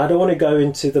exist, but I don't want to go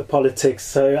into the politics,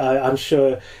 so I'm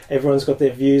sure everyone's got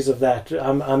their views of that.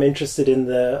 I'm interested in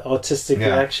the artistic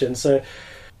reaction. So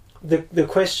the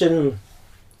question,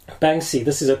 Banksy,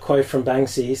 this is a quote from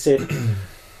Banksy, he said,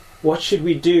 "What should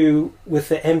we do with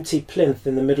the empty plinth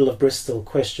in the middle of Bristol? ?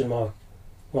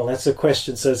 Well, that's a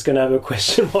question, so it's going to have a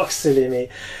question mark, silly me.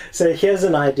 So here's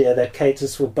an idea that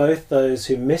caters for both those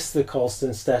who miss the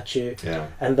Colston statue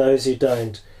and those who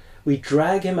don't. We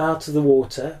drag him out of the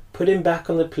water, put him back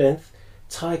on the plinth,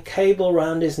 tie cable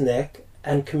around his neck,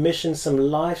 and commission some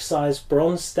life-size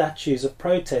bronze statues of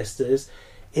protesters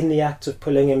in the act of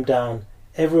pulling him down.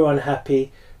 Everyone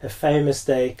happy, a famous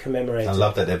day commemorated." I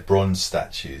love that they're bronze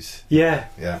statues. Yeah.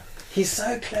 Yeah. He's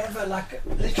so clever, like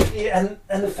literally, and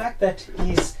the fact that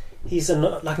he's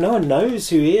like no one knows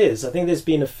who he is. I think there's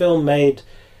been a film made,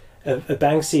 a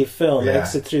Banksy film,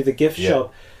 Exit Through the Gift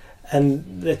Shop.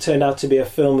 And it turned out to be a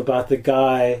film about the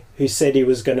guy who said he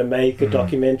was going to make a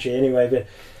documentary anyway. But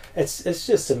it's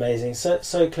just amazing,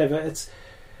 so clever. It's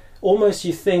almost,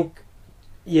 you think,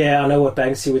 I know what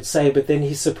Banksy would say, but then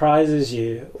he surprises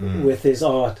you with his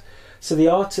art. So the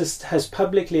artist has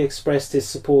publicly expressed his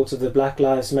support of the Black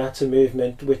Lives Matter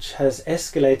movement, which has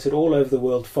escalated all over the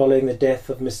world following the death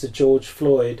of Mr. George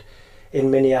Floyd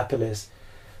in Minneapolis.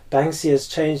 Banksy has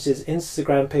changed his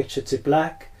Instagram picture to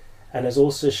black, and has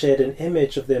also shared an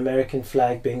image of the American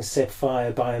flag being set fire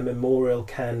by a memorial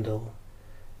candle.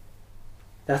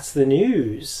 That's the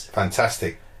news.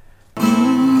 Fantastic.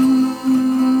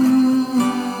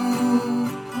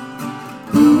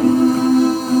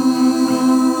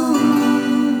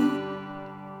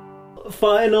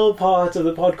 Final part of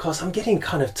the podcast. I'm getting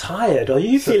kind of tired. Are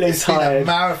you feeling tired? Been a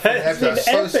marathon episode.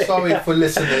 I'm so sorry for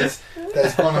listeners that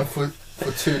it's gone on for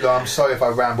too long. I'm sorry if I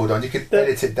rambled on. You can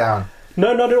edit it down.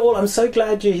 No, not at all. I'm so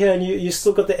glad you're here and you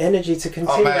still got the energy to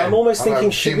continue. I'm almost thinking,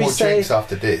 should we say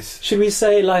after this? Should we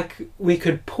say like we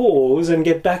could pause and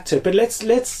get back to it? But let's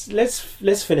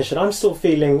finish it. I'm still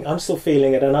feeling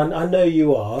it, and I know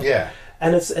you are. Yeah.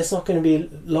 And it's not going to be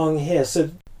long here. So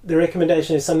the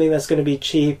recommendation is something that's going to be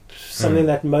cheap, something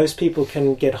that most people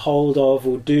can get hold of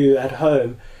or do at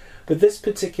home. But this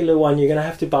particular one, you're going to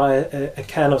have to buy a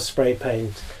can of spray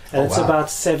paint. And it's about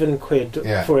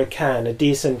 £7 for a can, a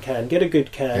decent can. Get a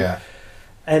good can. Yeah.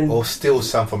 And or steal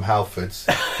some from Halfords.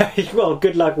 well,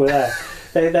 good luck with that.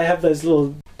 They have those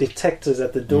little detectors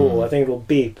at the door. I think it'll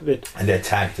beep. But and they're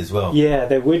tagged as well. yeah,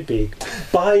 they would be.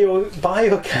 Buy your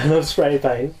can of spray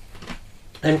paint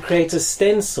and create a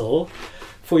stencil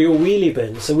for your wheelie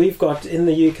bin. So we've got, in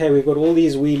the UK, we've got all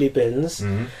these wheelie bins.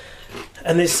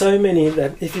 And there's so many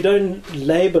that if you don't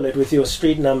label it with your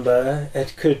street number,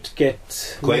 it could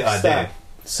get Great mixed idea. up.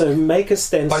 So make a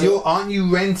stencil. But aren't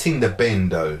you renting the bin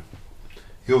though?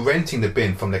 You're renting the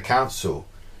bin from the council.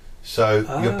 So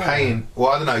you're paying. Well,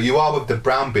 I don't know. You are with the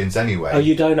brown bins anyway. Oh,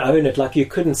 you don't own it. Like you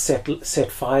couldn't set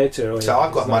fire to it. Or so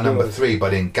I've got it's my not number yours. 3,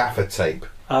 but in gaffer tape.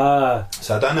 Ah,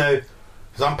 So I don't know,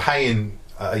 because I'm paying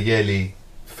a yearly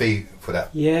fee for that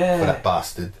yeah. for that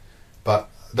bastard. But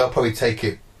they'll probably take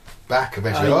it back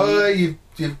eventually. Oh,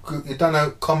 You've done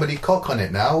a comedy cock on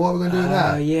it now. What are we going to do with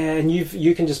that? Yeah, and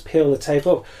you can just peel the tape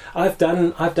off. I've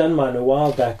done mine a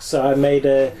while back. So I made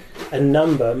a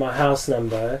number, my house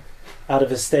number, out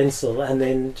of a stencil, and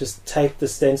then just taped the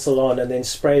stencil on, and then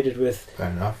sprayed it with Fair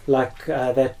enough. like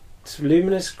that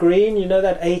luminous green. You know,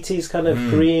 that 80s kind of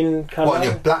green colour. What, on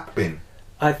your black bin?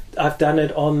 I've done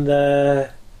it on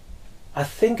I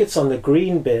think it's on the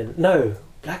green bin. No,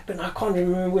 black bin. I can't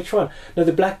remember which one. No,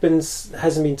 the black bin's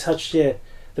hasn't been touched yet.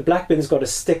 The black bin's got a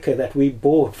sticker that we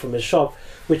bought from a shop,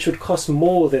 which would cost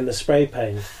more than the spray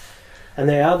paint. And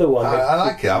the other one, I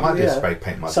like it. I might do spray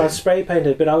paint my so I bin. spray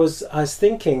painted. But I was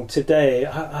thinking today.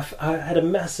 I had a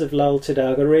massive lull today.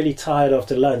 I got really tired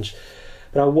after lunch,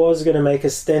 but I was going to make a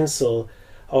stencil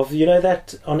of, you know,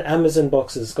 that on Amazon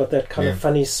boxes got that kind of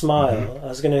funny smile. I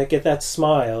was going to get that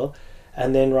smile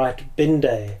and then write bin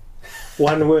day,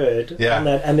 one word on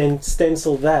that, and then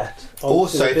stencil that.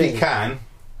 Also, if bin. you can,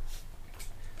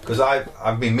 because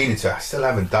I've been meaning to, I still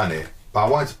haven't done it, but I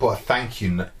wanted to put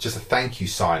just a thank you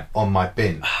sign on my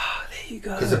bin. There you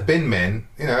go. Because the bin men,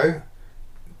 you know,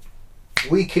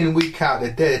 week in, week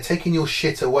out, they're taking your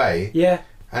shit away. Yeah.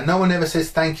 And no one ever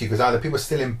says thank you, because either people are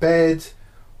still in bed,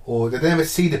 or they never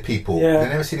see the people. Yeah. They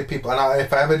never see the people. And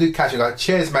if I ever do catch it, I go,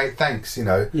 cheers, mate, thanks, you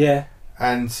know. Yeah.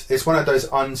 And it's one of those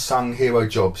unsung hero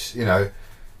jobs, you know.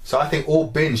 So I think all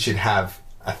bins should have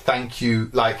a thank you.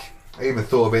 Like, I even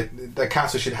thought of it, the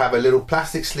council should have a little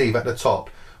plastic sleeve at the top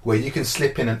where you can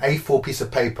slip in an A4 piece of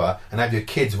paper and have your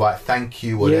kids write thank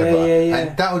you, whatever. Yeah.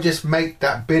 And that will just make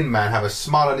that bin man have a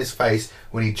smile on his face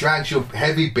when he drags your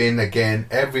heavy bin again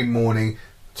every morning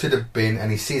to the bin,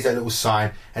 and he sees that little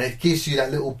sign, and it gives you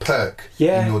that little perk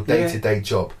in your day-to-day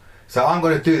job. So I'm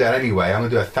going to do that anyway. I'm going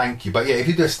to do a thank you. But yeah, if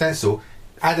you do a stencil,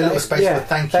 add a little space for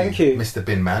thank you, Mr.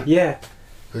 Bin Man. Yeah.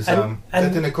 Because they're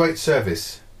doing a great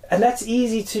service. And that's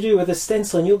easy to do with a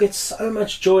stencil, and you'll get so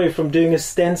much joy from doing a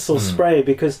stencil spray,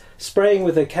 because spraying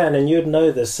with a can, and you'd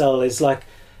know this, Sal, is like,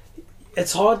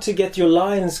 it's hard to get your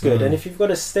lines good. And if you've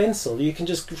got a stencil, you can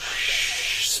just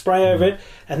spray over it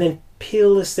and then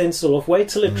peel the stencil off. Wait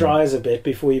till it dries a bit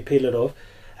before you peel it off,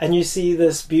 and you see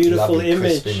this beautiful Lovely,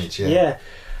 image. crisp image, Yeah.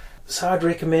 So I'd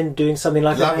recommend doing something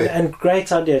like Love that. it. And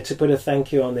great idea to put a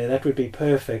thank you on there. That would be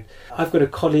perfect. I've got a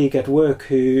colleague at work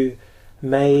who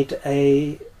made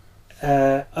a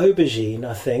aubergine,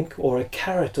 I think, or a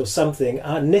carrot or something,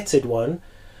 a knitted one,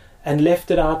 and left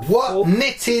it out. What?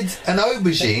 Knitted an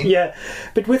aubergine? Yeah,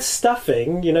 but with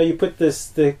stuffing, you know, you put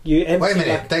you empty. Wait a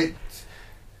minute. They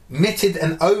knitted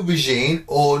an aubergine,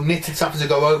 or knitted something to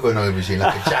go over an aubergine,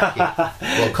 like a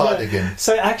jacket or a cardigan?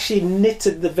 So actually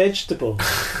knitted the vegetable.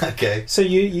 Okay. So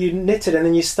you knit it and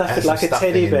then you stuff Add it like some a teddy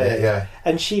stuffing in bear. there, yeah.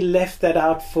 And she left that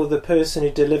out for the person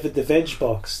who delivered the veg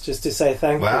box, just to say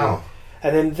thank Wow. you.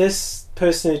 And then this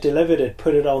person who delivered it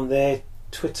put it on their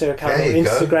Twitter account or There you go.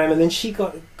 Instagram, and then she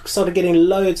started getting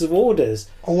loads of orders.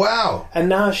 Oh, wow. And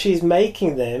now she's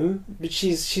making them, but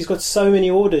she's got so many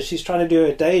orders. She's trying to do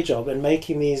her day job and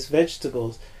making these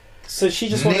vegetables. So she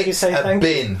just wanted to say a thank you.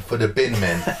 bin for the bin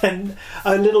men. And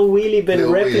a little wheelie bin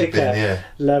Little wheelie replica. bin, yeah.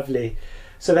 Lovely.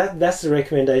 So that's the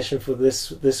recommendation for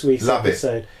this week's Love it.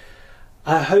 episode.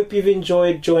 I hope you've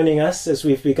enjoyed joining us as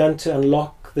we've begun to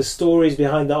unlock the stories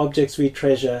behind the objects we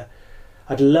treasure.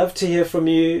 I'd love to hear from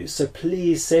you, so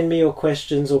please send me your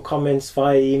questions or comments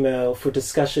via email for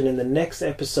discussion in the next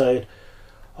episode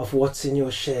of What's in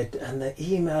Your Shed. And the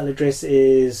email address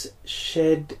is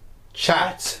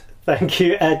shedchat, thank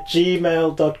you,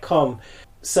 @gmail.com.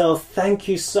 So thank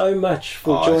you so much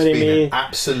for joining it's been me. an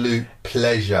absolute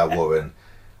pleasure, Warren.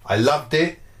 I loved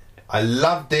it. I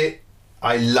loved it.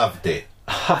 I loved it.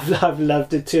 I've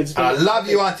loved it too. It's been I love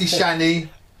you, Auntie Shani.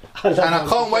 And I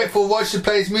can't wait for Watch to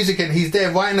play his music, and he's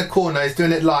there right in the corner. He's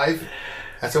doing it live.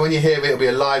 And so when you hear it, it'll be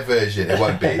a live version. It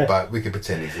won't be, but we can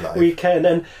pretend he's live. We can,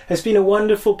 and it's been a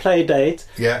wonderful play date.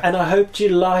 Yeah. And I hoped you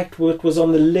liked what was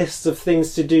on the list of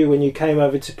things to do when you came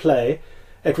over to play.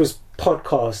 It was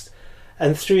podcast.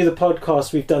 And through the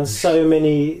podcast, we've done so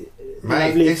many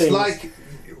lovely it's things. like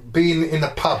being in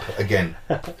the pub again.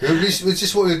 It's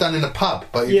just what we've done in the pub,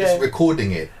 but you're just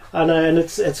recording it. I know, and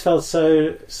it's felt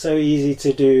so easy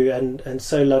to do, and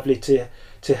so lovely to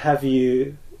have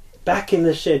you back in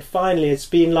the shed. Finally, it's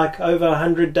been like over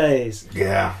 100 days.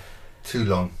 Yeah, too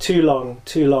long. Too long.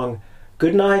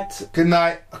 Good night. Good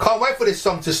night. I can't wait for this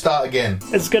song to start again.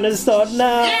 It's gonna start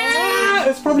now. Yeah!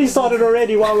 It's probably started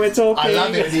already while we're talking. I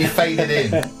love it when you faded in.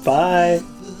 Bye.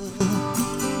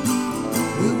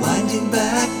 We're winding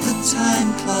back the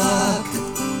time clock.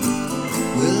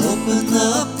 We'll open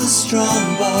up the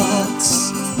strong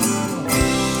box.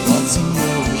 What's in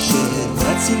your shed?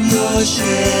 What's in your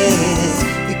shed?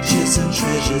 Pictures and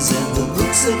treasures and the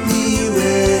books that we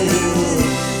read.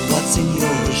 What's in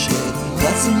your shed?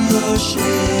 What's in your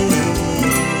shed?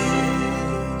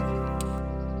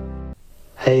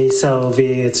 Hey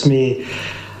Salvi, it's me.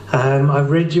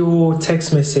 I've read your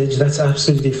text message. That's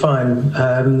absolutely fine.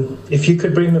 If you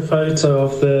could bring the photo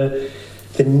of the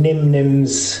Nim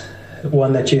Nims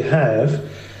one that you have,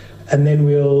 and then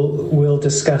we'll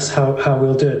discuss how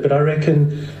we'll do it. But I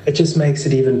reckon it just makes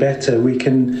it even better. We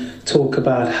can talk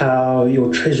about how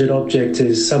your treasured object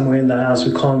is somewhere in the house,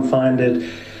 we can't find it,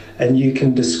 and you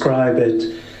can describe it,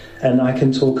 and I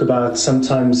can talk about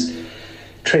sometimes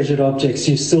treasured objects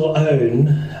you still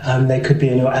own. They could be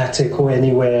in your attic or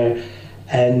anywhere,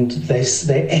 and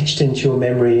they're etched into your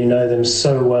memory. You know them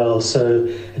so well, so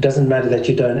it doesn't matter that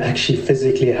you don't actually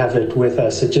physically have it with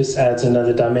us. It just adds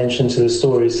another dimension to the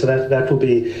story. So that will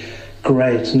be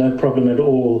great, no problem at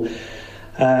all.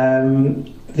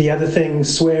 The other thing,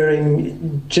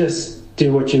 swearing, just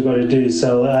do what you've got to do.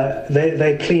 So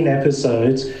they're clean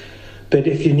episodes, but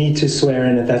if you need to swear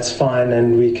in it, that's fine,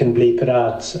 and we can bleep it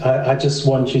out. I just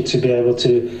want you to be able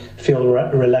to feel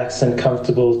relaxed and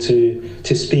comfortable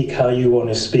to speak how you want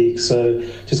to speak. So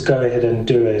just go ahead and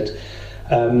do it.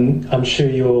 I'm sure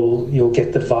you'll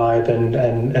get the vibe, and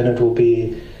it will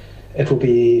be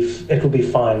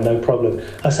fine, no problem.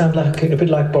 I sound like a bit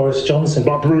like Boris Johnson.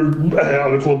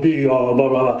 It will be blah, blah,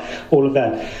 blah, all of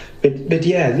that. But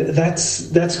yeah,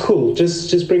 that's cool.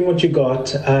 Just bring what you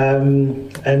got,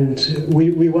 and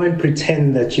we won't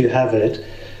pretend that you have it,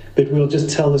 but we'll just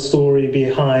tell the story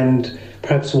behind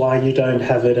perhaps why you don't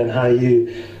have it and how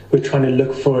you were trying to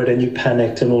look for it and you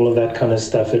panicked and all of that kind of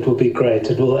stuff. It will be great.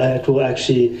 It will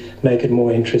actually make it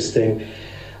more interesting.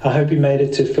 I hope you made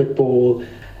it to football.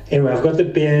 Anyway, I've got the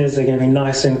beers. They're going to be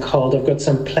nice and cold. I've got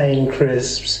some plain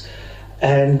crisps.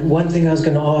 And one thing I was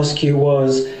going to ask you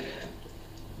was,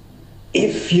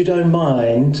 if you don't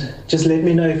mind, just let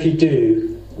me know if you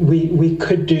do. We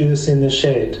could do this in the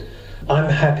shed. I'm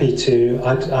happy to.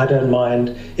 I don't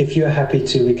mind. If you're happy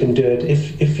to, we can do it.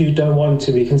 If you don't want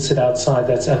to, we can sit outside.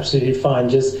 That's absolutely fine.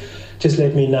 Just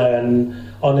let me know. And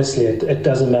honestly, it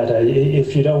doesn't matter.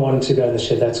 If you don't want to go in the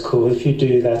shed, that's cool. If you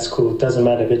do, that's cool. It doesn't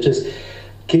matter. But just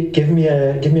give me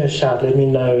a shout. Let me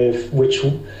know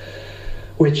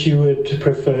which you would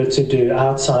prefer to do,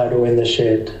 outside or in the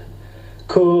shed.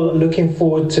 Cool, looking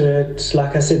forward to it.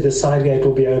 Like I said, the side gate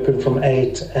will be open from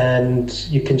 8 and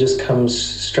you can just come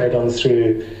straight on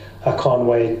through. I can't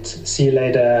wait. See you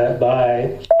later.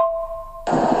 Bye.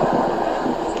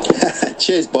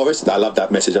 Cheers, Boris. I love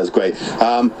that message. That was great.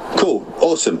 Cool.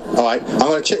 Awesome. All right. I'm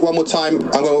going to check one more time.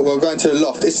 We're going to the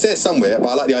loft. It's there somewhere, but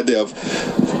I like the idea of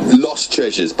lost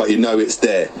treasures, but you know it's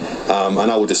there.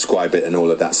 And I will describe it and all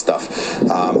of that stuff.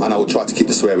 And I will try to keep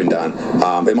the swearing down.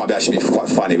 It might actually be quite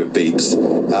funny with beeps.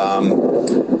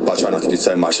 But I try not to do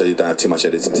so much so you don't have too much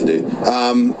editing to do.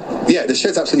 Yeah, the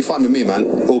shed's absolutely fine with me,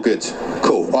 man. All good.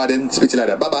 Cool. All right then. Speak to you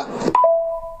later. Bye-bye.